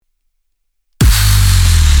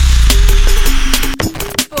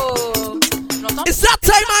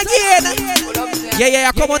time again. Yeah,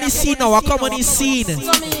 I come on the scene now. I come on the scene.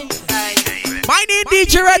 My name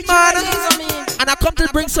DJ Redman, and I come to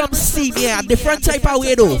bring some steam. Yeah, a different type of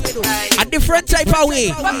way though. A different type of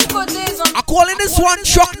way. I'm calling this one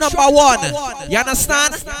truck number 1. You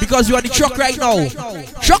understand? Because you are the truck right now.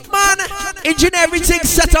 Truck man, engine everything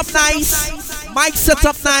set up nice. Mic set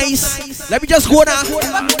up nice. Let me just go down.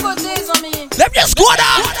 Let me just go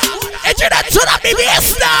down. Engine and turn up the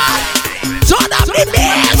bass now. Turn up the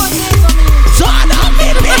bass. Turn up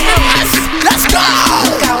the bass. Let's go.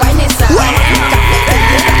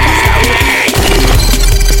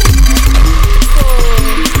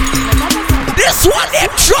 This one is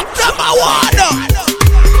truck number 1.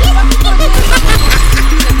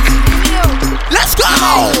 Let's go.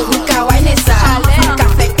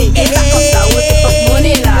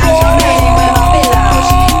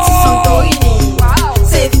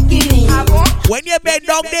 When you bend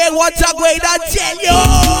down there, what's a way to tell you?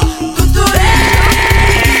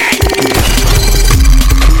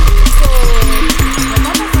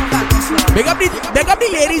 Big up the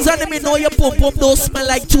ladies and me know your pum pum don't smell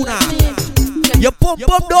like tuna. Your pum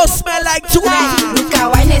pum don't smell like tuna.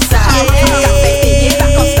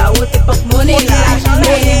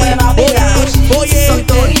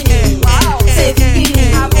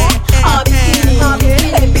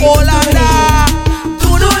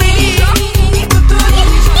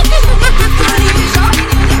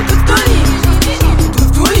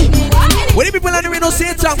 When the people on the radio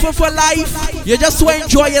say thankful for life, you just want to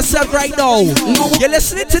enjoy yourself right now. You're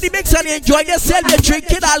listening to the mix and you enjoy yourself. You're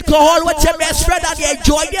drinking alcohol with your best friend and you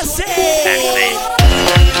enjoy yourself.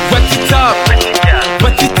 Wet it up, wet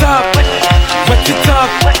it up, wet it up.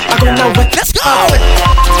 I go now, wet. Let's go.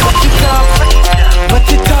 Wet it up, wet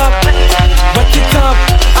it up, wet it up.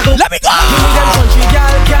 Let me go. Give me them country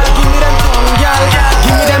gal, gal. Give me them town gal, gal.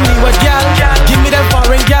 Give me them leeward gal, gal. Give me them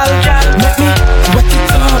foreign gal, gal. Make me wet it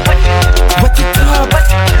up, wet it up, wet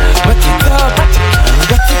it up,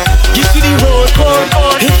 wet it. Give to the road code.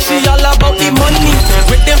 If she all about the money,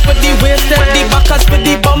 with them for the waist, the backers for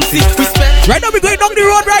the bumpy. We spend. Right now we're going down the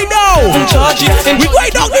road right now. We're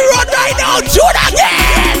going down the road right now. Do it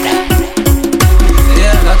again.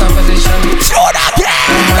 Yeah, that conversation. Do it again.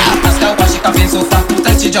 Ask her why she can feel so far.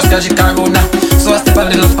 Tell she just girl she can't go now. So I step a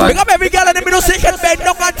little far. Pick up every girl in the middle, say can bend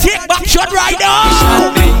down and take back shot right now.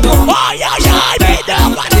 Oh yeah, bend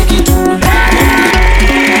down and take it too.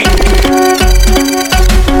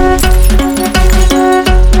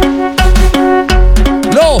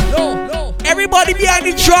 No. Everybody behind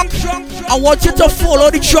the truck, I want you to follow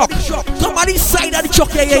the truck. Come on the side of the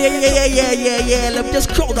truck. Yeah. Let me just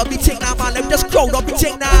crowd up the thing now, man. Let me just crowd up the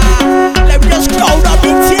thing now. Let me just crowd up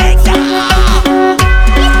the thing now.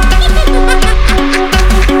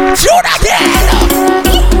 Shoot again.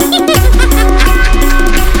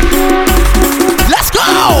 Let's go.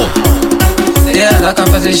 Yeah, that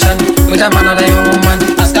conversation with a man and a young woman.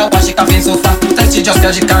 Ask her why she can feel so far. Tell she just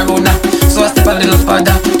girl she can't go now. So I step a little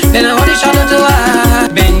further. Then I hold the shadow to her.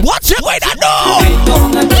 Bend. What's it going to do? Bend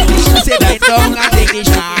down and take the shot. Say bend down and take the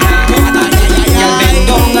shot. Bend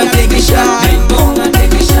down and take the shot. Bend down and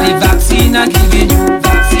take the shot. The vaccine are giving you.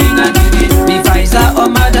 Vaccine are giving you. The Pfizer or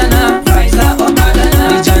Moderna. Pfizer or Moderna.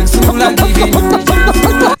 The Johnson are giving you.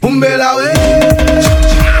 Umbela way.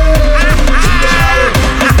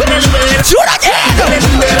 Shoot again.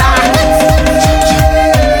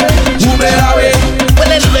 Umbela way.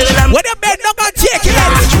 When you bend down and take it.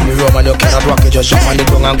 Jimmy Roman, you cannot rock it, just jump on the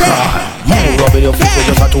tongue and cry. More rubbing your feet, you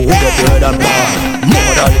just have to hold up your head and bar.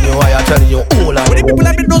 More than you, I am telling you all I know. When the people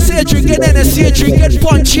let me know say you're drinking Hennessy, you're drinking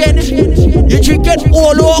punching, you're drinking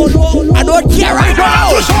Olo, I don't care right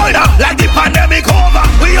now. Shoulder, like the pandemic over.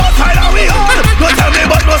 We outside and we on. Don't tell me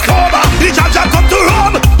but no sober. The jab come to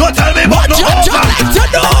Rome. Don't tell me but no over. Like to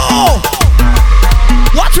know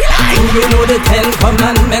what we like. You know the 10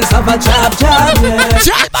 commandments of a job, yeah.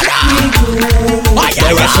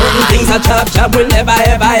 There are certain things a job will never,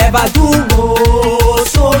 ever do. Oh,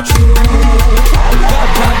 so true.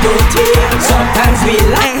 Job don't take. Sometimes we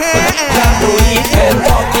like, job don't eat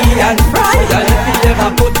Kentucky and fried. And if you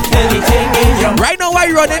never put anything in your right now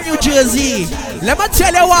I run in New Jersey. Let me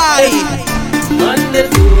tell you why. Let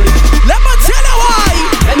me tell you why.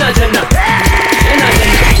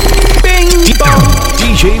 Bing bong.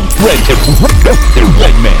 DJ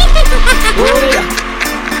Redman.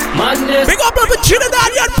 Big up the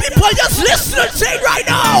Trinidadian people, just listen and say it right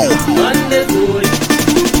now.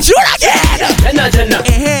 Do it again.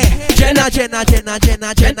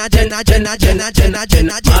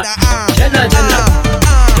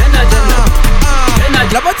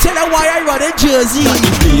 Let me tell you why I run in Jersey.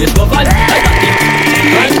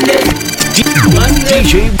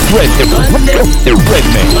 DJ Red, the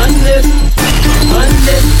Redman.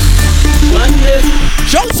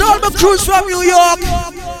 Shouts all my crews from New York,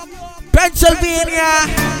 Pennsylvania,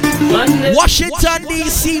 Washington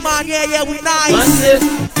DC, man. Yeah, we nice.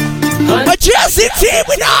 But Jersey team,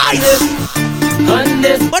 we nice.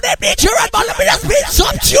 But them DJ Red Man, let me just spin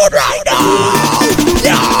some tune right now.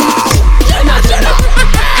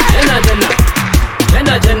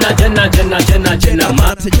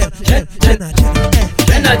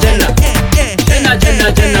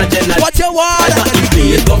 What you want? I got the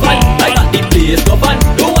place governed. I got the place governed.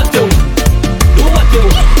 Do what you. Do what you.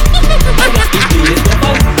 I got the place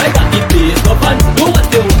governed. I got the place governed. Do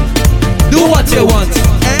what you. Do what you want.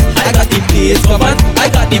 I got the place governed. I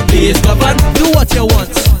got the place governed. Do what you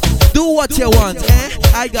want. Do what you want.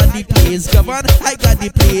 I got the place governed. I got the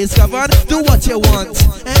place governed. Do what you want.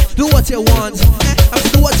 Do what you want.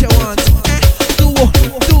 Do what you want. Do.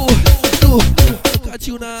 Look at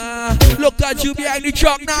you now. Look at you behind the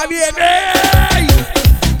truck now, baby.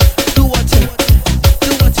 Do what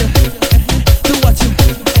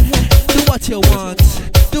you want.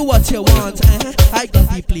 Do what you want. I got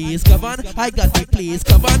the place governed. I got the place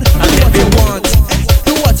governed. Do what you want.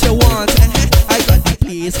 Do what you want. I got the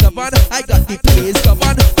place governed. I got the place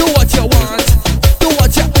governed. Do what you want. Do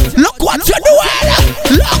what you. Look what you're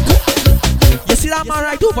doing. Look. You see that man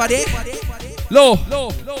right over there? Low.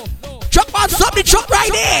 Truck man, stop the truck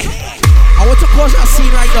right there. I want to cause a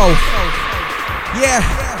scene right now. Yeah.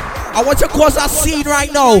 I want to cause a scene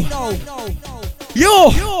right now.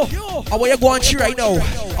 Yo. I want you go on she right now.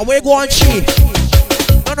 I want you go on she.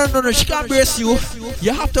 No. She can't brace you.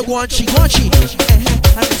 You have to go on she. Go on she. Go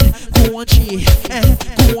on she.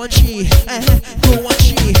 Go on she. Go on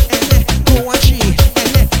she. Go on she.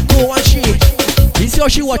 Go on she. You see how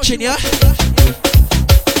she watching ya?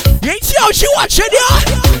 You ain't see how she watching ya?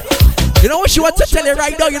 You know what she wants to tell you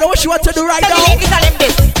right now? You know what she wants to do right now?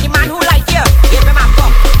 The man who like you, give him a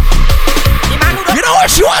fuck. The man who don't. You know what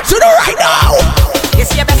she wants to do right now? You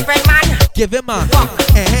see your best friend, man? Give him a fuck.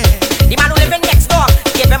 The man who living next door,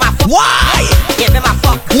 give him a fuck. Why? Give him a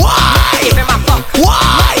fuck. Why? Give him a fuck.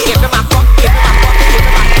 Why? Give him a fuck. Give him a fuck. Give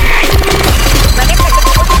him a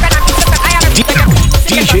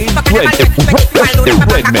DJ Red, the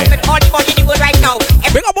Redman. All the money in the world right now.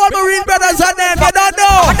 Bring up all Marine brothers and them, you don't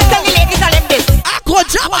know. What to tell the ladies and them this? I could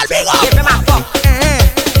jump and big up. Give him a fuck.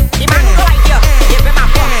 The man who like you, give him a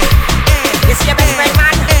fuck. You see your best friend,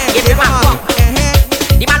 man? Give him a fuck.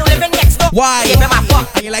 The man who living next door, why? Give him a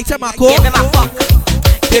fuck. And you like to Marco? Give him a fuck.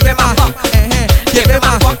 Give him a fuck. Give him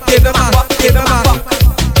a fuck. Give him a fuck. Give him a fuck.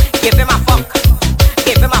 Give him a fuck.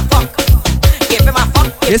 Give him a fuck. Give him a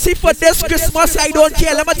fuck. You see, for this Christmas, I don't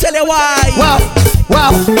care. Let me tell you why. Wow.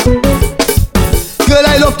 Girl,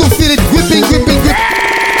 I love to feel it whipping.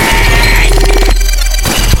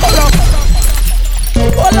 Hold up.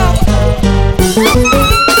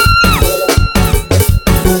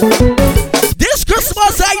 This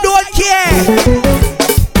Christmas, I don't care.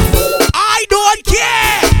 I don't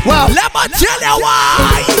care. Wow. Let me tell you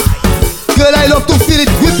why. Girl, I love to feel it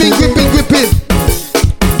whipping.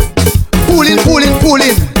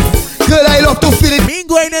 Pulling. Girl, I love to feel it. Me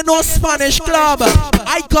going in no Spanish club.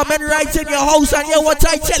 I come in right in your house and hear what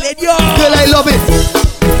I telling you. Girl, I love it.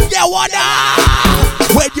 Yeah, what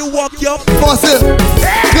when you walk your muscle. Girl,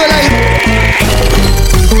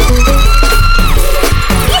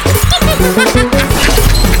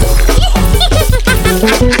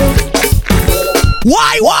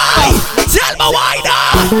 Why? Tell me why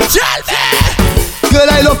now. Tell me. Girl,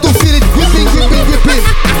 I love to feel it whipping.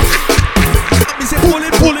 Me say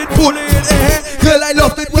pulling. Girl, I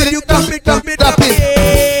love it when you clapping. Clapping.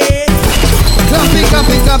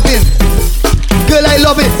 Girl, I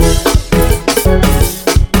love it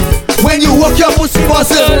when you walk your pussy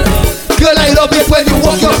muscle. Girl, I love it when you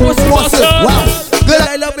walk your pussy muscle. Wow. Girl,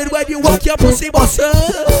 I love it when you walk your pussy muscle.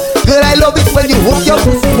 Girl, I love it when you walk your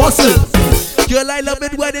pussy muscle. Girl, I love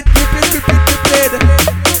it when it whipping.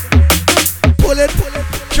 Pull it.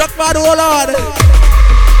 Truck man, hold on,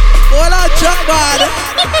 truck man.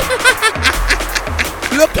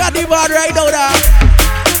 Look at the man right now.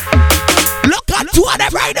 Look at two of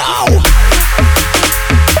them right now.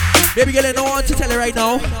 Baby girl, I don't want to tell you right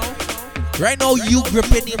now. Right now, you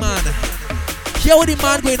gripping the man. Here what the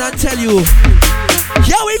man going to tell you.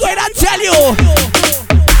 Here we going to tell you.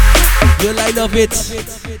 Girl, I love it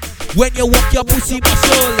when you walk your pussy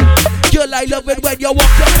muscle. Girl, I love it when you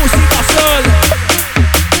walk your pussy muscle.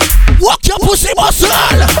 Walk your pussy muscle. Girl,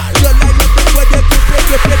 I love it when you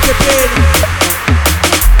gripping.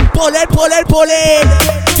 Pull it.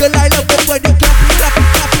 Girl, I love it when you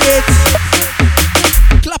clap it.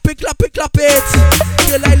 Clap it.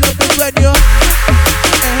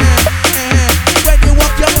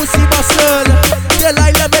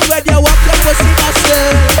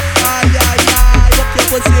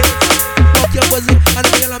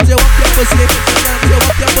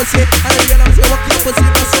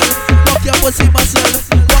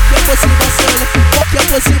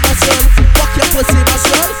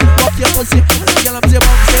 as you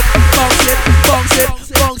bounce it, bounce it, bounce it,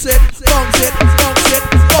 bounce it, bounce it, bounce it,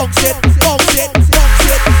 bounce it, bounce it, bounce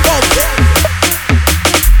it, bounce it.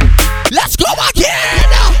 Let's go again.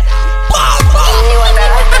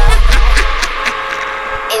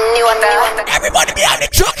 Everybody behind the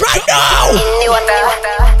truck right now.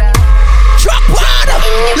 Truck one.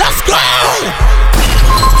 Let's go.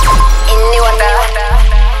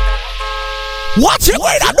 What's it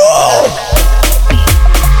way to do?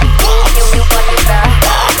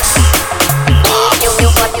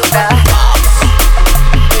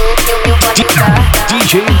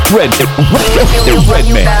 DJ Red, the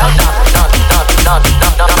Redman.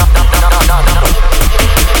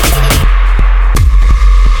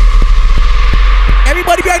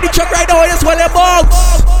 Everybody behind the truck right now, just while they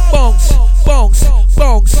bounce, bounce, bounce,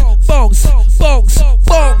 bounce, bounce, bounce, bounce, bounce,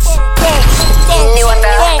 bounce, bounce,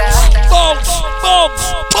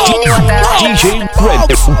 DJ Red,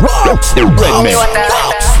 the Redman.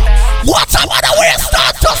 What's up on the way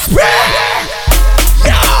start to spread?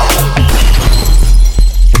 Yo!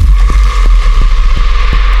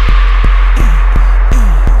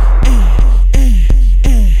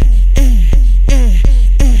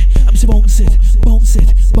 I'm saying bounce it, bounce it,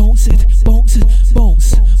 bounce it, bounce it,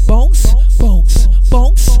 bounce, bounce, bounce,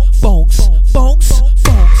 bounce, bounce, bounce, bounce,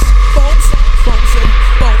 bounce, bounce it,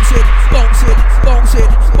 bounce it, bounce it, bounce it,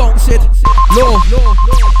 bounce it. Low.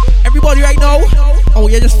 Everybody right now? Oh,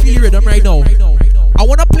 yeah, just feel rhythm right now. I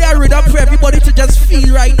wanna play a rhythm for everybody to just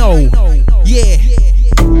feel right now. Yeah.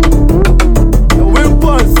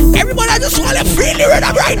 Everybody, I just wanna feel the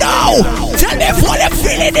rhythm right now. Tell them if wanna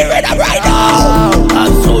feel the rhythm right now.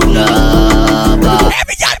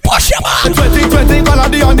 Every guy push him on. 2020 gonna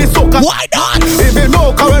be on the soca. Why not? If you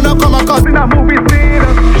know Corona come across in a movie scene.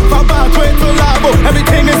 From Bartway to Labo,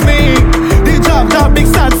 everything is me. The job, big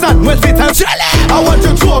sun, when fit and tell him. I want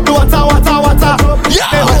you to up the water. Yo!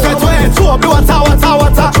 Say when 2020 to up the water.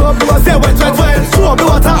 Say when 2020 to up the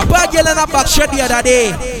water. A bad girl in a back shot the other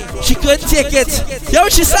day. She couldn't take it. Yo,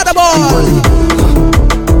 she said about.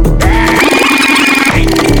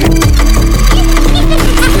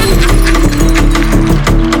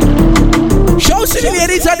 Show to the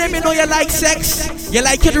ladies and them, you know you like sex. You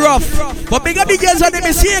like it rough. But big up the girls and them,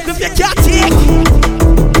 you see it if you can't take.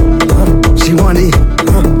 She want it.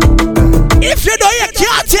 If you know you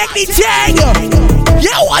can't take the thing,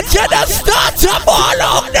 you want you to start to ball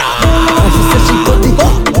out now. She said she put the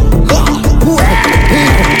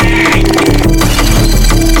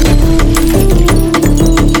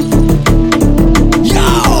Yo!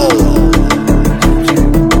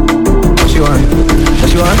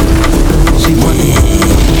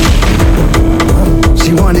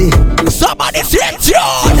 She want it. Somebody say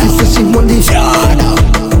John! She said she want it. John!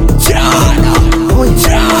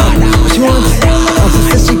 She want it. She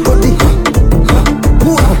said she put it.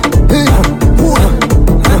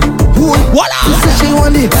 Voila! She said she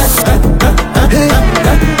want it.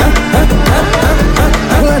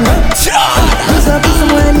 John! There's a piece of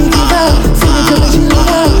money give out. See me tell me she love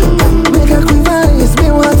her. Make her quiver. It's me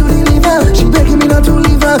want to deliver. She begging me not to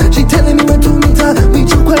leave her. She telling me where to meet her. We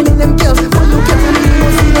two grinding them girls. But you get to me, you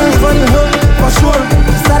don't see her. Funny her, for sure.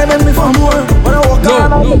 Started with me for more. When I walk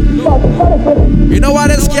down, You know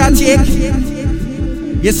what else can't take?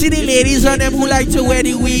 You see the ladies on them who like to wear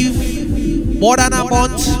the weave more than a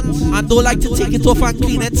month and don't like to take it off and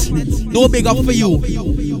clean it. No big up for you.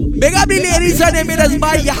 Big up the ladies on them, you just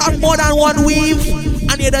buy, you have more than one weave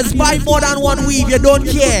and you just buy more than one weave, you don't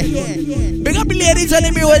care. Big up the ladies on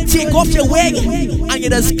them, you will take off your wig and you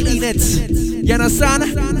just clean it. You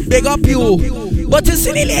understand? Big up you. But you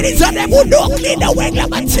see the ladies on them who don't clean the wig,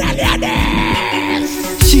 let me tell you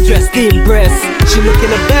this. She dressed in breast, she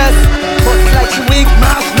looking the best. But like she wig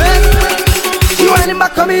mask mess. She whining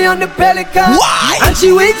back on me on the pelican. Why? And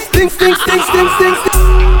she wigs, stink. Yeah.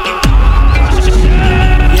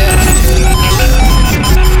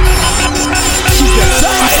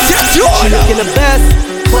 She looking the best.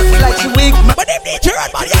 But like she wig. But them need to run,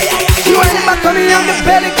 man. Yeah. She whining back on me on the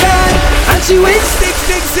pelican. And she wigs, stink.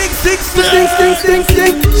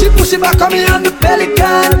 She push it back on me on the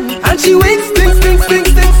pelican. And she wigs, stink.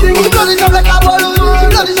 she got it up like a balloon. She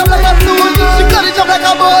got it up like a flute. She got it up like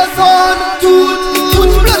a boson. Toot.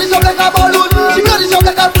 She got it up like a balloon. She got it up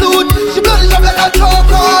like a flute. She got it up like a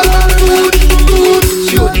chocolate. Toot.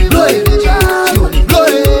 She only blow it.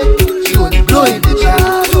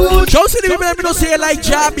 Show to the people that don't say you like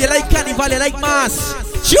jab, you like carnival, you like mass.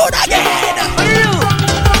 Shoot again!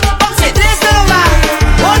 Say this over,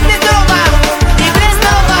 one this over, the place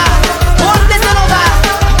over, one this over,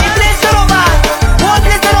 the place over, one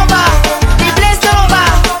this over, the place over,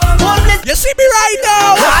 one this. You see me right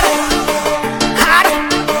now? Hard,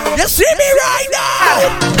 See me right now.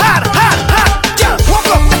 Hard. Yeah, walk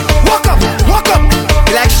up.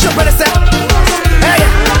 You like shop when I say, hey,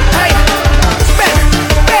 Ben.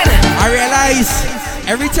 I realize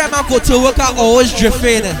every time I go to work, I always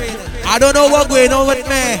drifting. I don't know what's going on with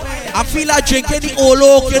me. I feel like drinking the old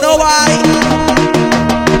oak. You know why?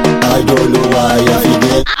 I don't know why I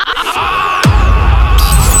feel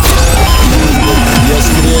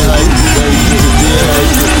yesterday,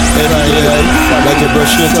 like a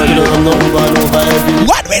brush your tongue, over every.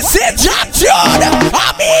 What we say, John John?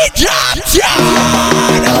 I mean, John John.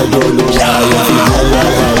 I don't know why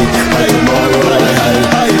I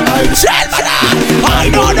Tell me that. I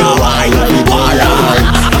don't know why.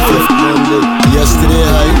 Yesterday,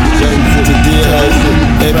 today,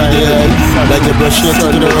 every day, like a brush your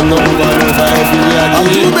tongue, over every.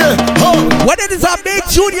 When it is a big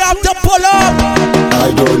tune, you have to pull up. I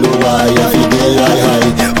don't know why I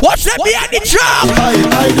feel Watch them behind the drum.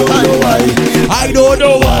 I don't know why. I don't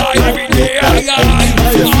know why.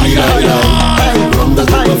 From the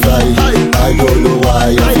butterfly, I don't know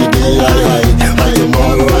why. I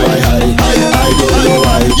tomorrow I don't know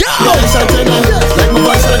why. Yes, antenna, like my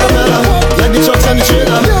voice like a melon, like the trucks and the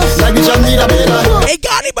trailer, like the jam need a better. Hey,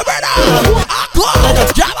 got it, my brother.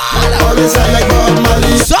 Jamal. Always like Bob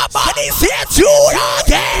Marley. Somebody's here tune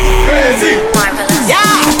again. Crazy.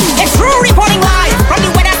 Yeah, it's true reporting live from the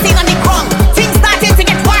weather scene on the ground. Things started to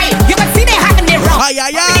get wild. You can see they having their wrong.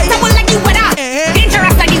 Someone like the weather,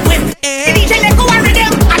 dangerous like the wind. The DJ let go and rhythm,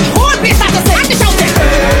 and the whole place starts to say, and the shouting.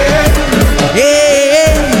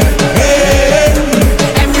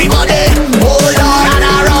 Everybody, hold on.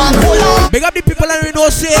 Big up the people and we know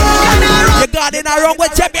say you got in a wrong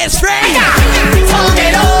with your best friend.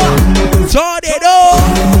 Tornado.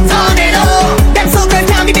 Them so good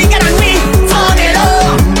tell me bigger than me. Tornado.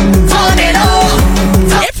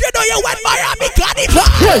 If you know you went Miami, got it.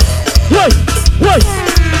 Wait.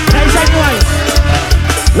 Nice and wine.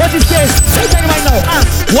 What is this? Nice and wine now.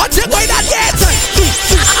 What's it going to get?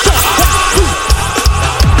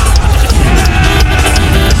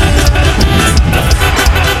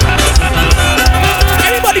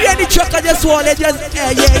 Everybody in the truck, I just want to just,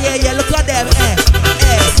 yeah, look at them,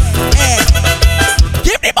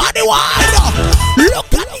 Give the body wide.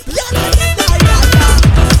 Look at it,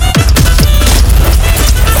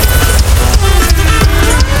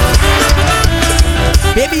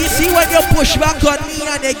 Baby, you see when you push back on me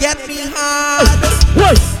and you get me hard.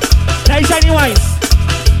 Wait. Nice and wine.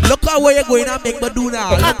 Look at where you're going to make me do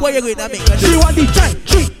now. Look where you're going to make me do. She want the time.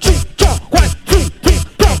 3, 2, 1, 3, 3,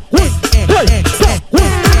 4, wait.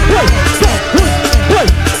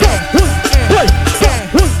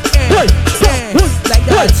 Like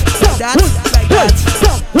that.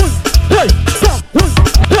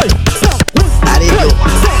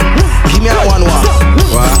 Give me a one.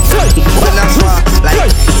 When that's like.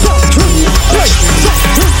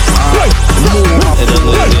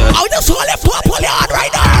 I just want to pop on your hand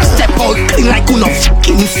right now. Step out clean like you no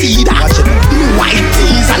fucking see that. Me white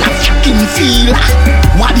tees and a fucking feel.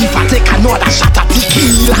 What if I take another shot at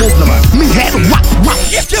tequila? Me head what?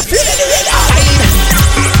 If you feel it,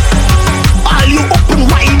 All you open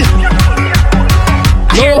wide.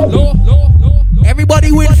 everybody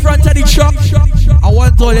who in front of the truck, I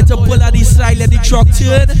want all you to pull on this side, let the truck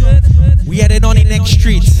turn. We heading on the next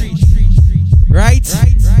street. Right?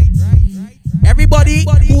 Everybody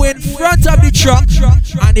who in front of the truck,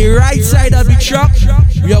 on the right side of the truck,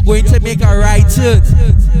 we are going to make a right turn.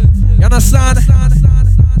 You understand?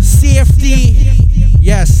 Safety.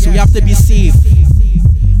 Yes, we have to be safe.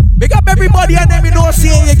 Big up everybody and let me know,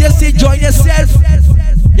 say you just enjoy yourself.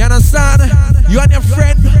 You understand? You and your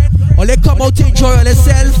friend, or they come out to enjoy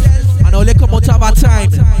yourself, and or they come out to have a time.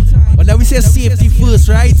 But let me say safety first,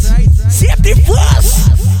 right? Safety first!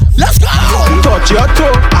 Let's go! Touch your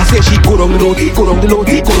toe. I say she go down the low, go down the low,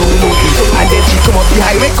 go down the low. And then she come up the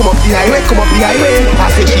highway. I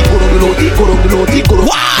say she go down the low, go down the low, go down.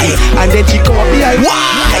 Why? And then she come up the highway.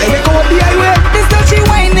 Why? Come up the highway. This girl she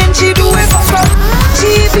whining, she do it for fun. She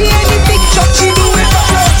be any big truck, she do it for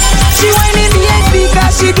fun. She whining the head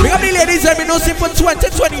because she do. Big up the ladies, let me know say for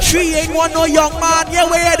 2023 ain't want no young man. Yeah,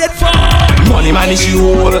 where headed for? Money man is she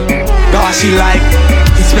hold. God she like.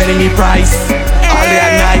 He's spending the price. All day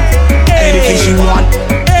and night. Anything she want.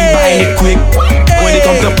 Buy it quick. When it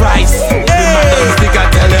comes to price. The man doesn't stick and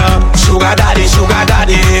tell her. Sugar daddy. Sugar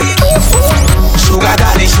daddy. Sugar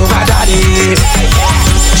daddy. Sugar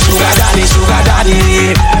daddy.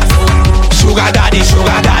 Sugar daddy.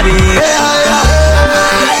 Sugar daddy.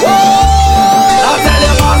 I'll tell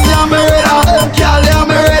you boss, I'm a reader. Girl,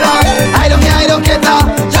 I'm a reader. I don't get that.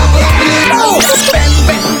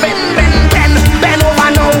 Bend over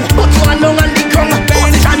now. Put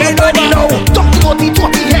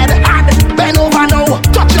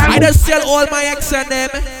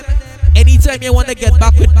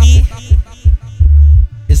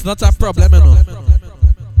It's not a problem, you know.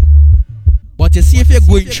 But you see, if you're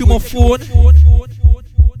going through my phone,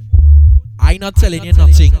 I'm not telling you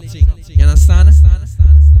nothing. You understand?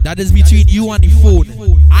 That is between you and the phone.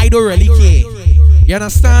 I don't really care. You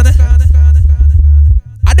understand?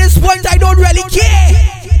 At this point, I don't really care.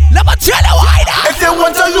 Let me tell you why now. If you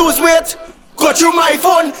want to lose weight, go through my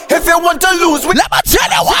phone. If you want to lose weight, Let me tell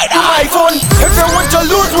you why now. my phone. If you want to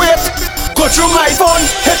lose weight, go through my phone.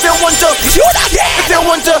 If you want to shoot again. If you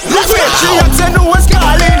want to lose weight, she asks who was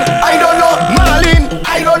calling. I don't know Marlene,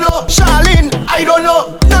 I don't know Charlene, I don't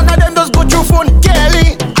know. None of them just go through phone.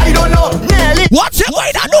 Kelly, I don't know Nelly. What's it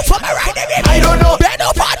going to do for me right now? I don't know. Bend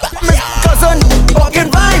over, Miss cousin, pumpkin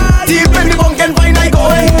vine. Deep in the pumpkin vine, I go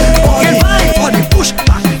in. Pumpkin vine. For the push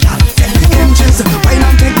back, take the inches. Why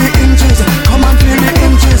not take the inches? Come and feel the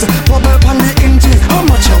inches. Bubble on the inches. How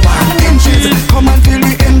much you want? Inches. Come and feel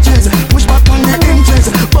the inches. Push back on the inches.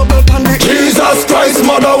 Bubble on the inches. Jesus Christ,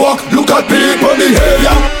 mother walk. Look at people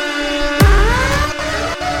behavior.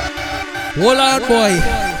 Hold on, boy.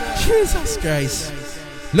 Jesus Christ.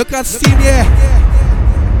 Look at Steve here.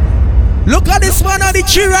 Look at this man on the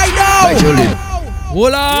tree right now.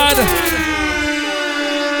 Hold on.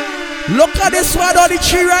 Look at this one on the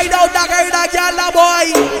tree right now. That guy, that girl,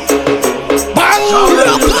 boy. Bang! Look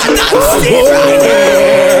at that Steve right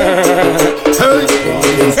there.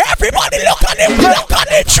 Everybody look at him. Look at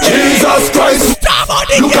the tree. Jesus Christ. Stop on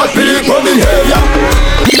the Look at people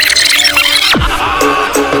behavior.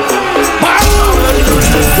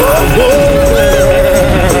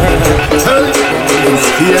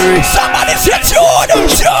 Somebody say Jude.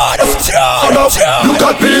 Look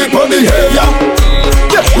at people behavior.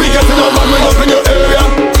 Yeah, we getting on man, we up in your area.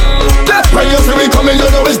 Yeah, when you see we coming, you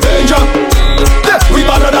know it's danger. Yeah, we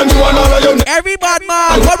better than you and all of you. Every bad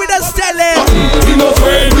man, what we just tell him? We no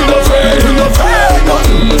afraid, we no afraid, we no afraid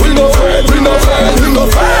nothing. We no afraid, we no afraid, we no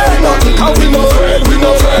afraid nothing. How we no afraid, we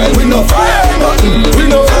no afraid, we no afraid nothing. We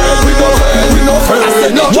no afraid, we no afraid, we no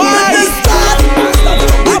afraid nothing. Why?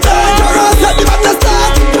 We dangerous, let me better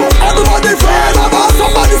start. Everybody afraid of us,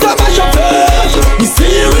 somebody say mash up first. We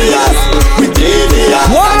serious, we devious.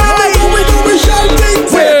 Why? We shall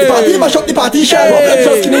things. The party mash up, the party shell. Let's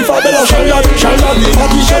just skinny for the shell on. The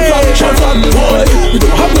party shell on. Boy, we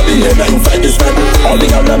don't have no behavior inside this man. All the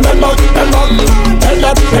girls them bend back.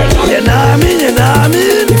 You know what I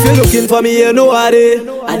mean? If you're looking for me, you know what it.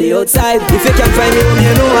 At the outside. If you can't find me,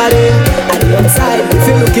 you know what it. At the outside. If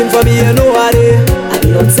you're looking for me, you know what it. At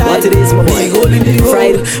the outside. What it is, my boy. Big hole in the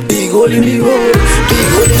road. Big hole in the road. Big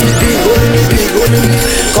hole in the, big hole in the, big hole in the.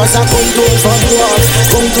 Cause I come to from the walls.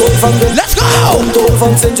 Come to from the. Let's go! Come to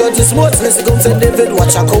from St. George's Woods. Let's go St. David.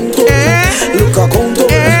 Watch I come to. Look I come to.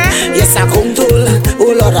 Yes I come to.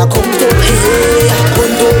 Oh Lord I come to.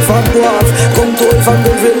 Come to from the walls. Come to from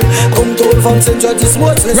the ville. Come to from St. George's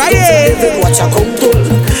Woods. Let's go St. David. Watch I come to.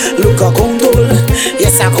 Look I come to.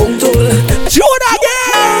 Yes I come to. Shoot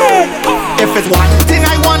again! If it's one thing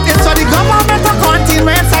I want, it's for the government to continue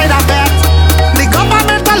inside of that. The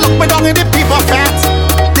government to look me down in the people fat.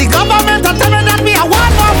 The government to tell me that we are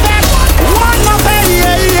one more fat. One more fat,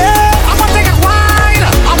 yeah. I want to take it wide.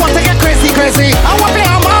 I want to get crazy. I want to play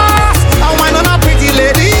a mass. I want on a pretty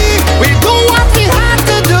lady. We do what we have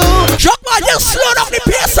to do. Chuck man, just slow down the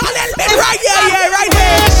pace a little bit right here, right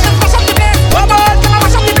here. Mash up the place. Come on,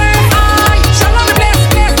 mash up the place. Aye, shut down the place.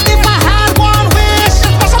 If I had one wish,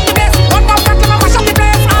 mash up the place. One more fat, mash up the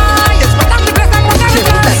place. Aye, it's mash up the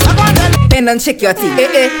place. Bend and shake your teeth,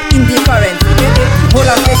 indifferent. Hold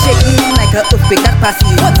on, you shake me like a toothpick that pass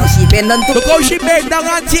you. Now she bend and Look how she bend down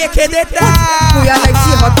and taking it down. Who ya like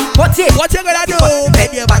she hot? What it? What you gonna do?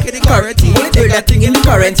 Bend your back in the quarantine. Throw that thing in the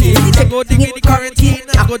quarantine. I go dig in the quarantine.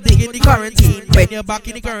 I go dig in the quarantine. Bend your back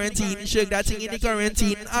in the quarantine. Shake that thing in the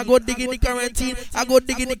quarantine. I go dig in the quarantine. I go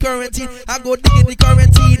dig in the quarantine. I go dig in the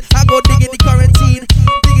quarantine. I go dig in the quarantine.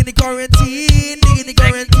 Dig in the quarantine. Dig in the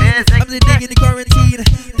quarantine. I'm the dig in the quarantine.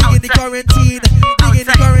 Dig in the quarantine. Dig in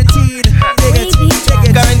the quarantine. Dig it.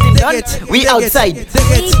 Quarantine done. We outside. Dig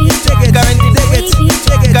it. Dig it. Quarantine. Dig it.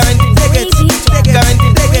 Dig it. Quarantine. Dig it. Dig it.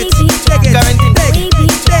 Quarantine. Dig it. Dig it. Quarantine. Dig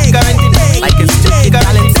it. Quarantine. Like it's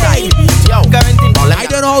Valentine. Yo. Quarantine. I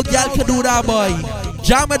don't know how y'all can do that, boy.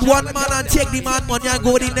 Jam with one man and take the man money and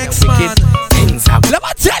go with the next man. Things happen. Let me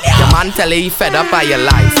tell you. The man tell you he fed up by your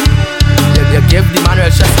life. You give the man real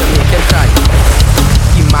shit to make him cry.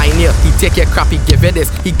 He mind you, he take your crap, he give you this.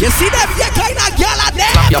 He You see them, you kind of girl at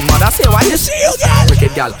them. slap your mother, say why You see you, girl.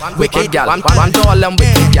 wicked gal, wicked gal. One to all them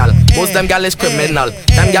wicked gal. Most them gal is criminal.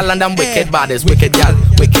 Them gal and them wicked bad is wicked gal,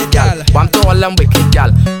 wicked gal. One to all them wicked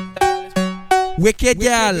gal. Wicked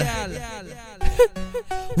girl.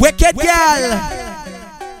 Wicked girl.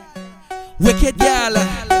 Wicked girl.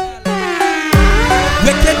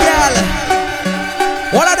 Wicked girl.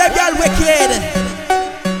 All of them girl wicked.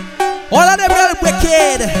 All of them girl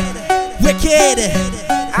wicked. Wicked.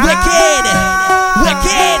 Wicked.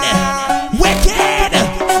 Wicked. Wicked.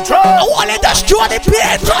 I want to destroy the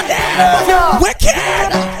beats on them. Wicked.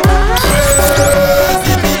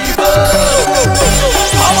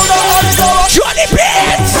 Show the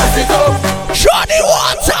beats. Show the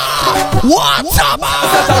water. Water, man.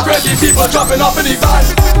 Set a crazy people jumping up in the van.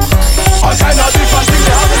 All kind of different things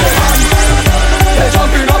they have in their hand. They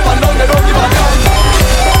jumping up and down, they don't give a damn.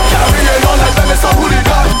 Carrying on like them is a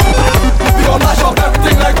hooligan. We gon' mash up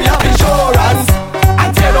everything like we have insurance.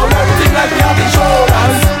 And tear down everything like we have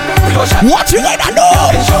insurance. We gon' shut what you gonna do?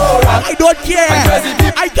 I don't care.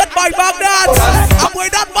 I get my magnets. I'm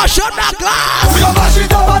going to mash up that glass. We gon' mash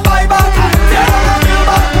it up and buy back. Tear down and build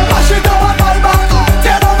back. Mash it up and buy back.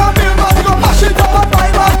 Tear down and build back. We gon' mash it up and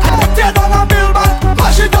buy back. Tear down and build back.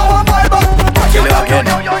 Mash it up and buy back. Kill it again.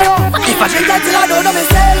 If I drink until I don't know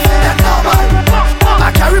myself, that's normal.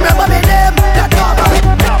 I can't remember my name, that's normal.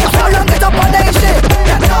 If I don't get up on that shit,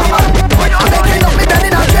 that's normal. I'm making up me bed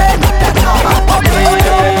in a train, that's normal.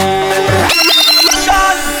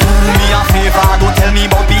 Me a favor, don't tell me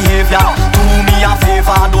about behavior. Do me a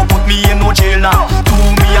favor, don't put me in no jail now. Do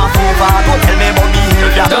me a favor, don't tell me about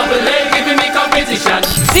behavior. Double A giving me competition.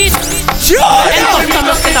 This and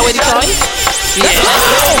customers take away the toy. Yes,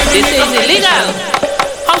 this is illegal.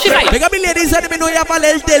 How she fight? Big up me ladies and me know you have a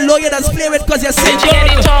little day lawyer that's play with cause you're Then sick. she get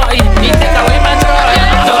the toy, he take away my toy.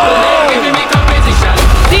 Double A giving me competition.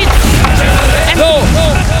 This and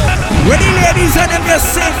When the ladies and them you're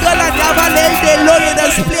single and you have a little day lawyer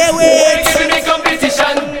that's play with. Giving me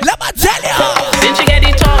competition. Let me tell you. then she get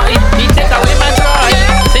the toy, he take away my toy.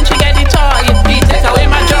 Then she get the toy, he take away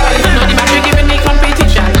my joy. No, the battery giving me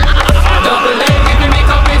competition. Double A giving me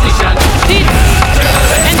competition. This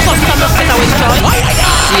and customers take away the toy.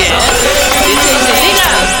 Yes, this is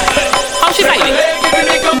illegal. How she fight? Double A giving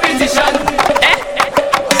me competition.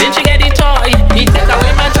 Then she get the toy, he take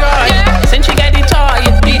away my joy. Then she get the toy,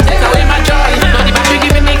 he take away my joy. No, the battery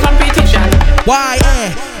giving me competition. Why?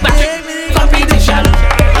 Battery competition.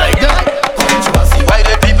 Why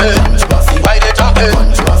the people? Why they talking?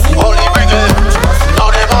 Only bring it. Now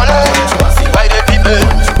they gonna. Why the people?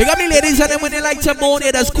 Big up the ladies and them when they like to moan,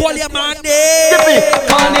 they just call your man there.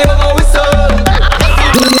 Carnival whistle.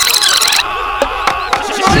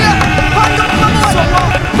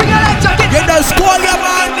 You just call your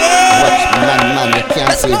man there. Man, you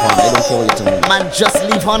can't save her. I don't care what you tell me. Man, just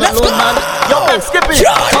leave her Let's alone, go. man. Yo, skip it.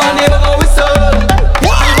 Carnival whistle.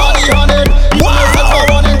 Everybody on it. Even myself for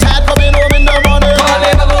running tired, coming home in the morning.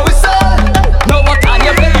 Carnival whistle. No what can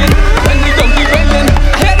you playing? When we don't be playing.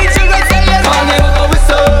 Hear the children saying. Carnival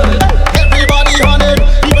whistle. Everybody on it.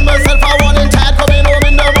 Even myself for running tired, coming home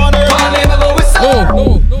in the morning. Carnival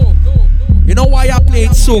whistle. You know why I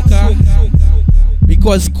played soca?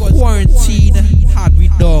 Because quarantine had me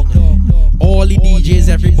down. All the DJs,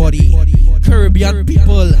 everybody, Caribbean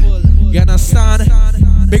people, you understand?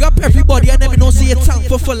 Big up everybody, and then we don't say you're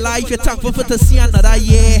thankful for life, you're thankful for to see another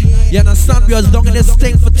year. You understand? We was down in this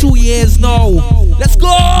thing for 2 years now. Let's go!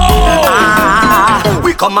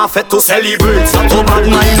 We come a fet to celebrate. Not so bad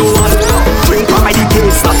mind no one. Drink by the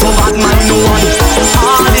case. Not so bad mind no one.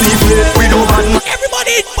 All in the faith we no bad mind.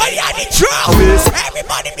 Everybody behind the truck!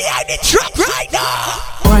 Everybody behind the truck right now!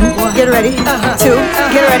 1, get ready. 2,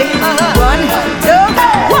 get ready. 1, 2,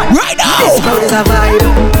 1. Right now! This road is a vibe.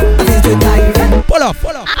 This the dive. Pull up!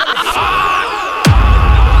 Pull up!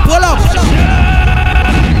 Pull up!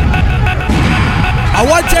 I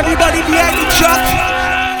want everybody behind the truck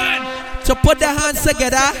to put their hands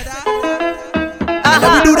together. And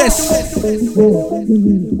let me do this.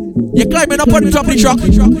 You're climbing up on the top of the truck.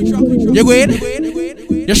 You going?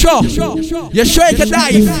 You sure? You sure you can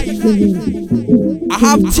dive? I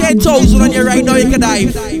have 10,000 on you right now. You can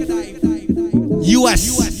dive. US.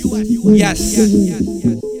 Yes.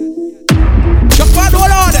 Truck man,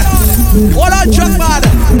 hold on. Hold on, truck man.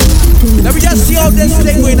 Let me just see how this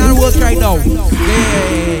thing going on work right now.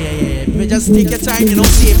 Yeah. Let me just take your time, you know,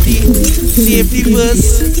 safety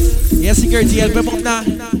first. Yeah, security help him up now.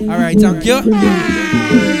 Alright, thank you.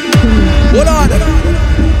 Hold on.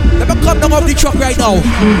 Let me come down off the truck right now.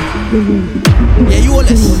 Yeah, you all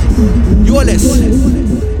listen. You all listen.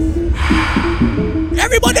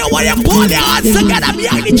 Everybody want you pull your hands together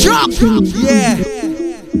behind the truck. Yeah.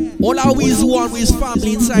 All our ways one with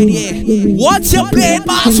family inside here. What's your playing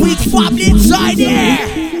bass with family inside here?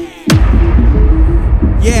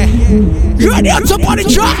 Yeah. You ready on top of the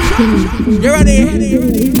truck? You ready?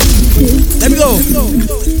 Let me go.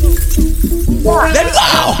 Let me go.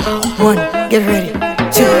 1, get ready.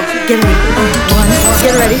 2, get ready. 1,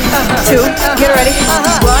 get ready. 2, get ready.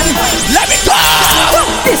 1, let me go.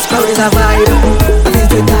 This crowd is a vibe.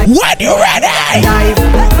 When you ready? Dive.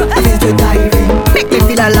 Make me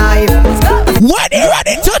feel alive. When you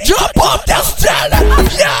ready to jump off the stand?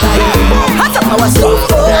 Hands up, our soul.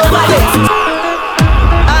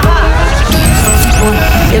 1,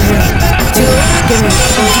 get ready. 2, get ready.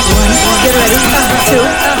 1, get ready. 2,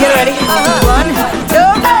 get ready. 1, 2.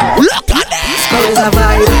 Look at that. This crowd is a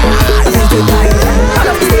vibe. Out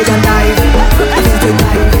of stage and dive.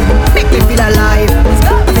 Make me feel alive.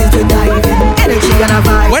 Energy and a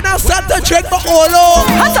vibe. When I start to check my Olo,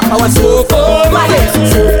 hands up, our soul. Over this,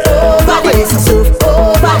 over this, over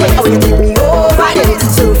this. Oh, you take me over this,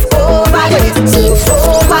 over this,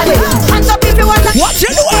 over this. Hands up if you want to. Watch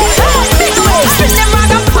it away. Big way. Spin them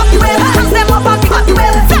round and pop you in. Flex them up and pop you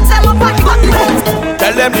in. Flex them up and pop you in.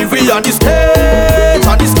 Tell them if we on the stage,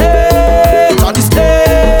 on the stage, on the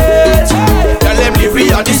stage. Tell them if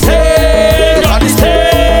we on the stage, on the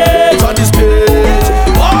stage, on the stage.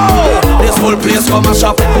 Oh, this whole place come a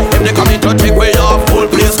shop. If they come in to take way off, whole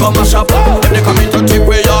place come a shop. If they come in to take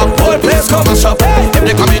way off, whole place come a shop. If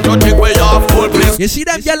they come in to take way off, whole place. You see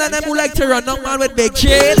them girl and them who like to run down man with big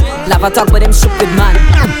chain. Love a talk with them stupid man.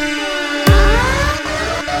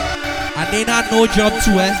 And they not no job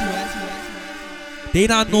too, eh? They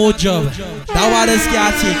not no job. That why they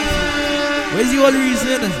scared take. Where's the whole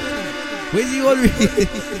reason? Where's the whole reason?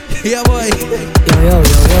 Yeah, boy. Yo.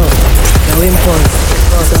 Yo, impulse.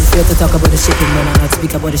 So I'm here to talk about the shipping man and not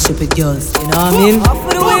speak about the shipping girls. You know what I mean? Off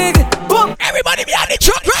for the wig. Everybody behind the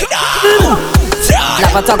truck right now.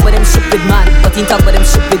 Never talk about them stupid man, but he talk about them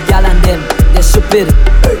stupid gal and them. They're stupid.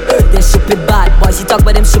 They're stupid bad. Boys, he talk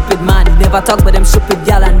about them stupid man. He never talk about them stupid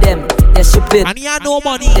gal and them. They're stupid. And he had no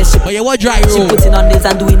money. But you what dry roll. She putting on this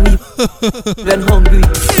and doing me. When hungry.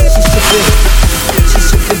 She's stupid. She's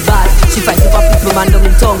stupid bad. She fights over people man down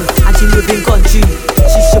in tongue. And she live in country.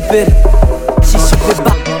 She's stupid. She's stupid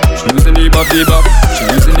bad. She using the bop, she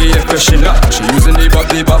using the air freshener. She using the bop,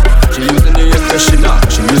 she using the air freshener.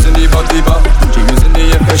 She using the bop, she using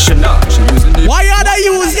the air freshener. She using the. Why are they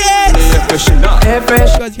using the air freshener? Air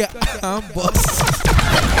fresh. Because you're boss.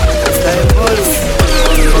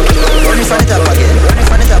 Run it up again.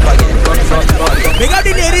 Big up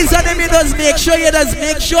the ladies and them, you just make sure you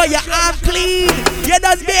are clean. You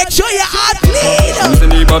just make sure you are clean. She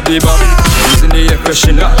using the bop, she using the air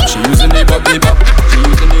freshener. She using the bop, she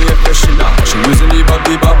using the air freshener. She using the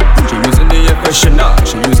bop, she using the air freshener.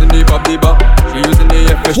 She using the bop, she using the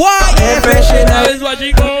air freshener. Why? Air freshener is what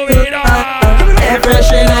she going on. Air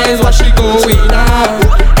freshener is what she going on.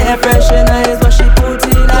 Air freshener is what she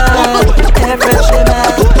putting on. Air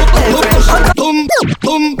freshener, air freshener. Boom,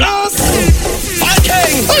 boom, blast.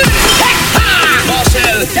 King.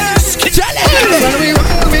 Marshall. Yes. When we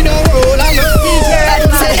roll, we don't roll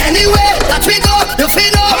alone. Say anywhere that we go, you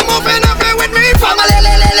feel no. I'm moving up with me, family.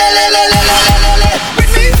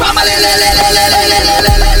 With me, family.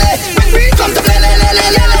 When we come to play.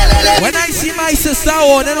 When I see my sister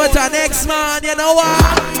on and with her next man, you know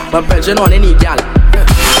what? But Belgian on any gal.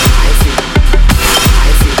 I see.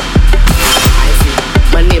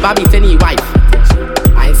 My neighbor beat any wife.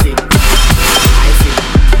 I see.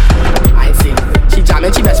 She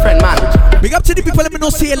jamming she best friend man. Big up to the people let me know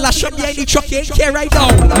say lash up behind the truck, you ain't care right now.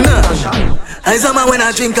 Nah, as a man when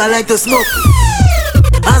I drink I like to smoke.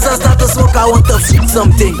 As I start to smoke I want to feel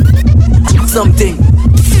something.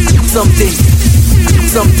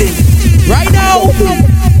 Right now,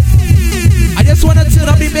 I just want to turn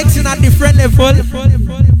up the mixing at different level.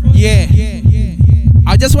 Yeah.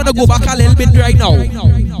 I just want to go back a little bit right now.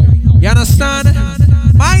 You understand?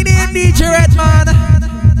 My name DJ Redman.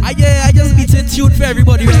 I just beat in tune for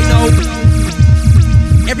everybody right now.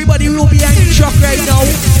 Everybody will be behind the truck right now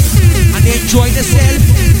and they enjoy themselves.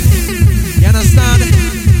 You understand?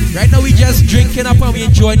 Right now we just drinking up and we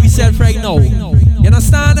enjoying ourselves right now. You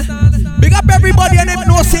understand? Big up everybody and them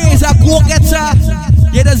know say it's a go-getter.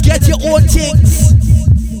 You just get your own things.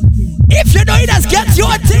 If you know you just get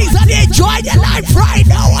your things and you enjoy your life right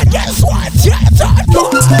now, and guess what? Yes, I know.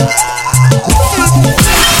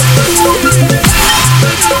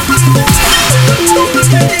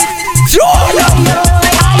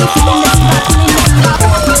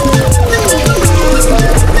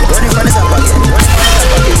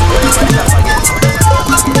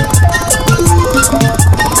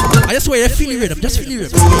 I just want you to feel the rhythm, just feel the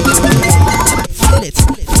rhythm. Feel it.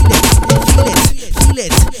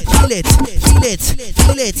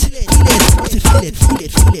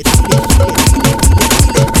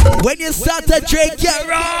 When you start to drink, get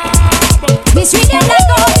wrong. Miss me them like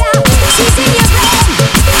Goya, she's in your brain.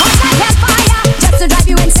 Hot like hellfire, just to drive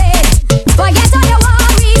you insane. Forget all your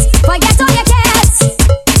worries, forget all your cares.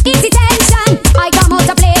 Easy tension, I come out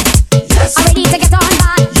to play. Yes. I'm ready to get on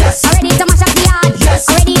hard. Yes. I'm ready to mash up the yard. Yes.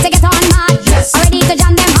 I'm ready to get on hard. Yes. I'm ready to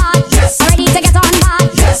jam them hard. Yes. I'm ready to get on hard.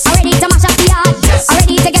 Yes. I'm ready to mash up the yard. Yes. I'm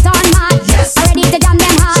ready to get on hard. Yes. I'm ready to jam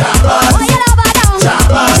them hard. Oh, you love her down.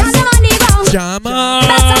 Jam them on the ground. Jammers.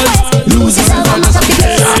 Best of ways. Lose yourself and mash up the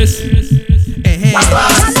place.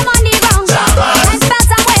 Jam them on the ground. And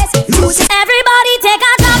best of ways. Lose. Everybody take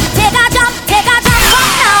a drop, take a drop, take a drop up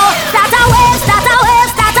now. Start a wave, start a wave,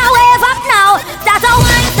 start a wave up now. Start a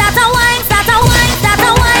wine, start a wine, start a wine, start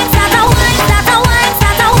a wine, start a wine, start a wine,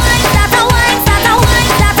 start a wine, start a wine, start a wine,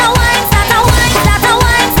 start a wine, start a wine, start a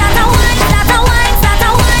wine, start a wine, start a wine, start a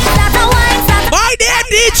wine, start a wine, start a wine. My dear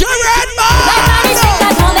DJ Redman.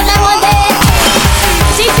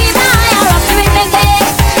 She feels higher up to it, big day.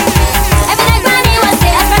 Every day Granny was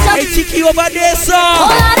there, fresh up. Hey, Tiki over there, sir.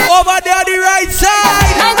 Over there on the right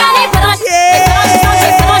side. My Granny put on, yeah. Put on,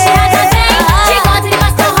 she had her thing. She gone to the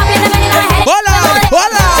bus stop, hopping the bed in her head. Hold on,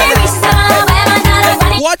 hold on. She reaches down on her way, my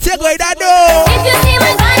Granny. What you going to do? If you see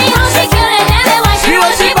my Granny, how she cute and everyone she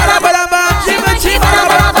was, she bada bada bam, she bada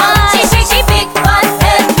bada bam. She big, fat,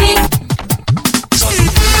 and big.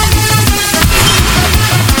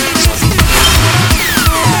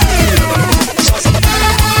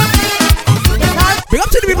 Big up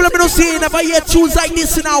to the people that don't see never hear tunes like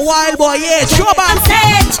this in a while, boy. Yeah, sure, man.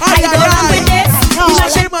 I don't run with this.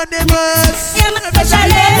 Shame on them, I'm a special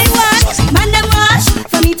lady watch. Man, them watch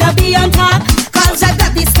for me to be on top. Cause I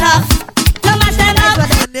got this stuff. No mash them up.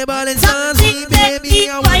 Something baby,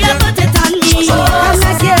 why you put it on me? I'm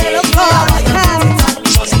not girl, of course.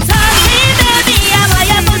 Something baby, why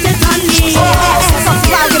you put it on me? So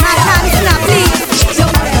far, you might have it now, please.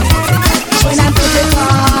 When I put it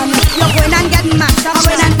on, look when I'm getting mashed up.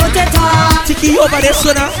 When I put it on. Tiki over there,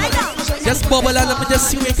 son. Just bubble and let me just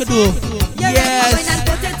see what you can do. Yes.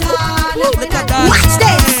 Look at that. Watch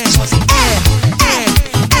this.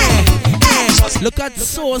 Look at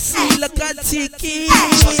Saucy. Look at Tiki.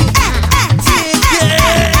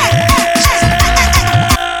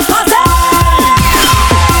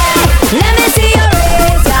 Let me see you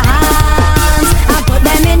raise your hands and put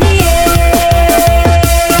them in the air.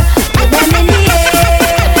 Put them in the air.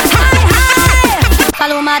 High, high.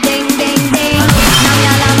 Follow my ding, ding, ding.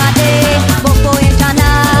 Namyala mate. Boko ejana.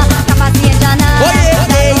 Kapasi ejana.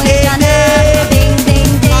 Ding,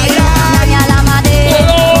 ding, ding. Namyala mate.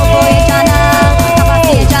 Boko ejana.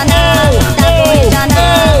 Kapasi ejana. Dako ejana.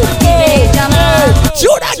 Ibe ejana.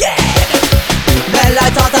 Shoot again. Well,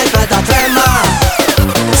 I thought I felt a tremor.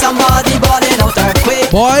 Somebody balling out earthquake.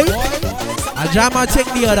 Boy, I jam my check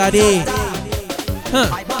the other day.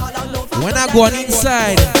 When I go on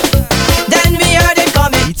inside, then we heard it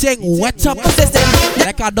coming. He take wet up system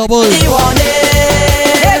like a double. He wanted,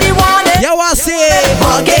 yeah, what say?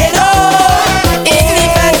 volcano in the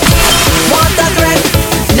back. What a threat.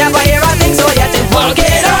 Never hear a thing so yet.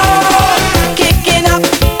 Volcano kicking up,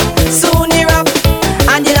 soon erupt,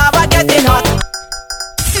 and the lava getting hot.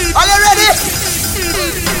 Are you ready?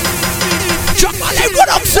 Drop my leg, go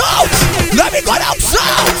down south. Let me go down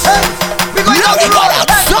south. We going down the road.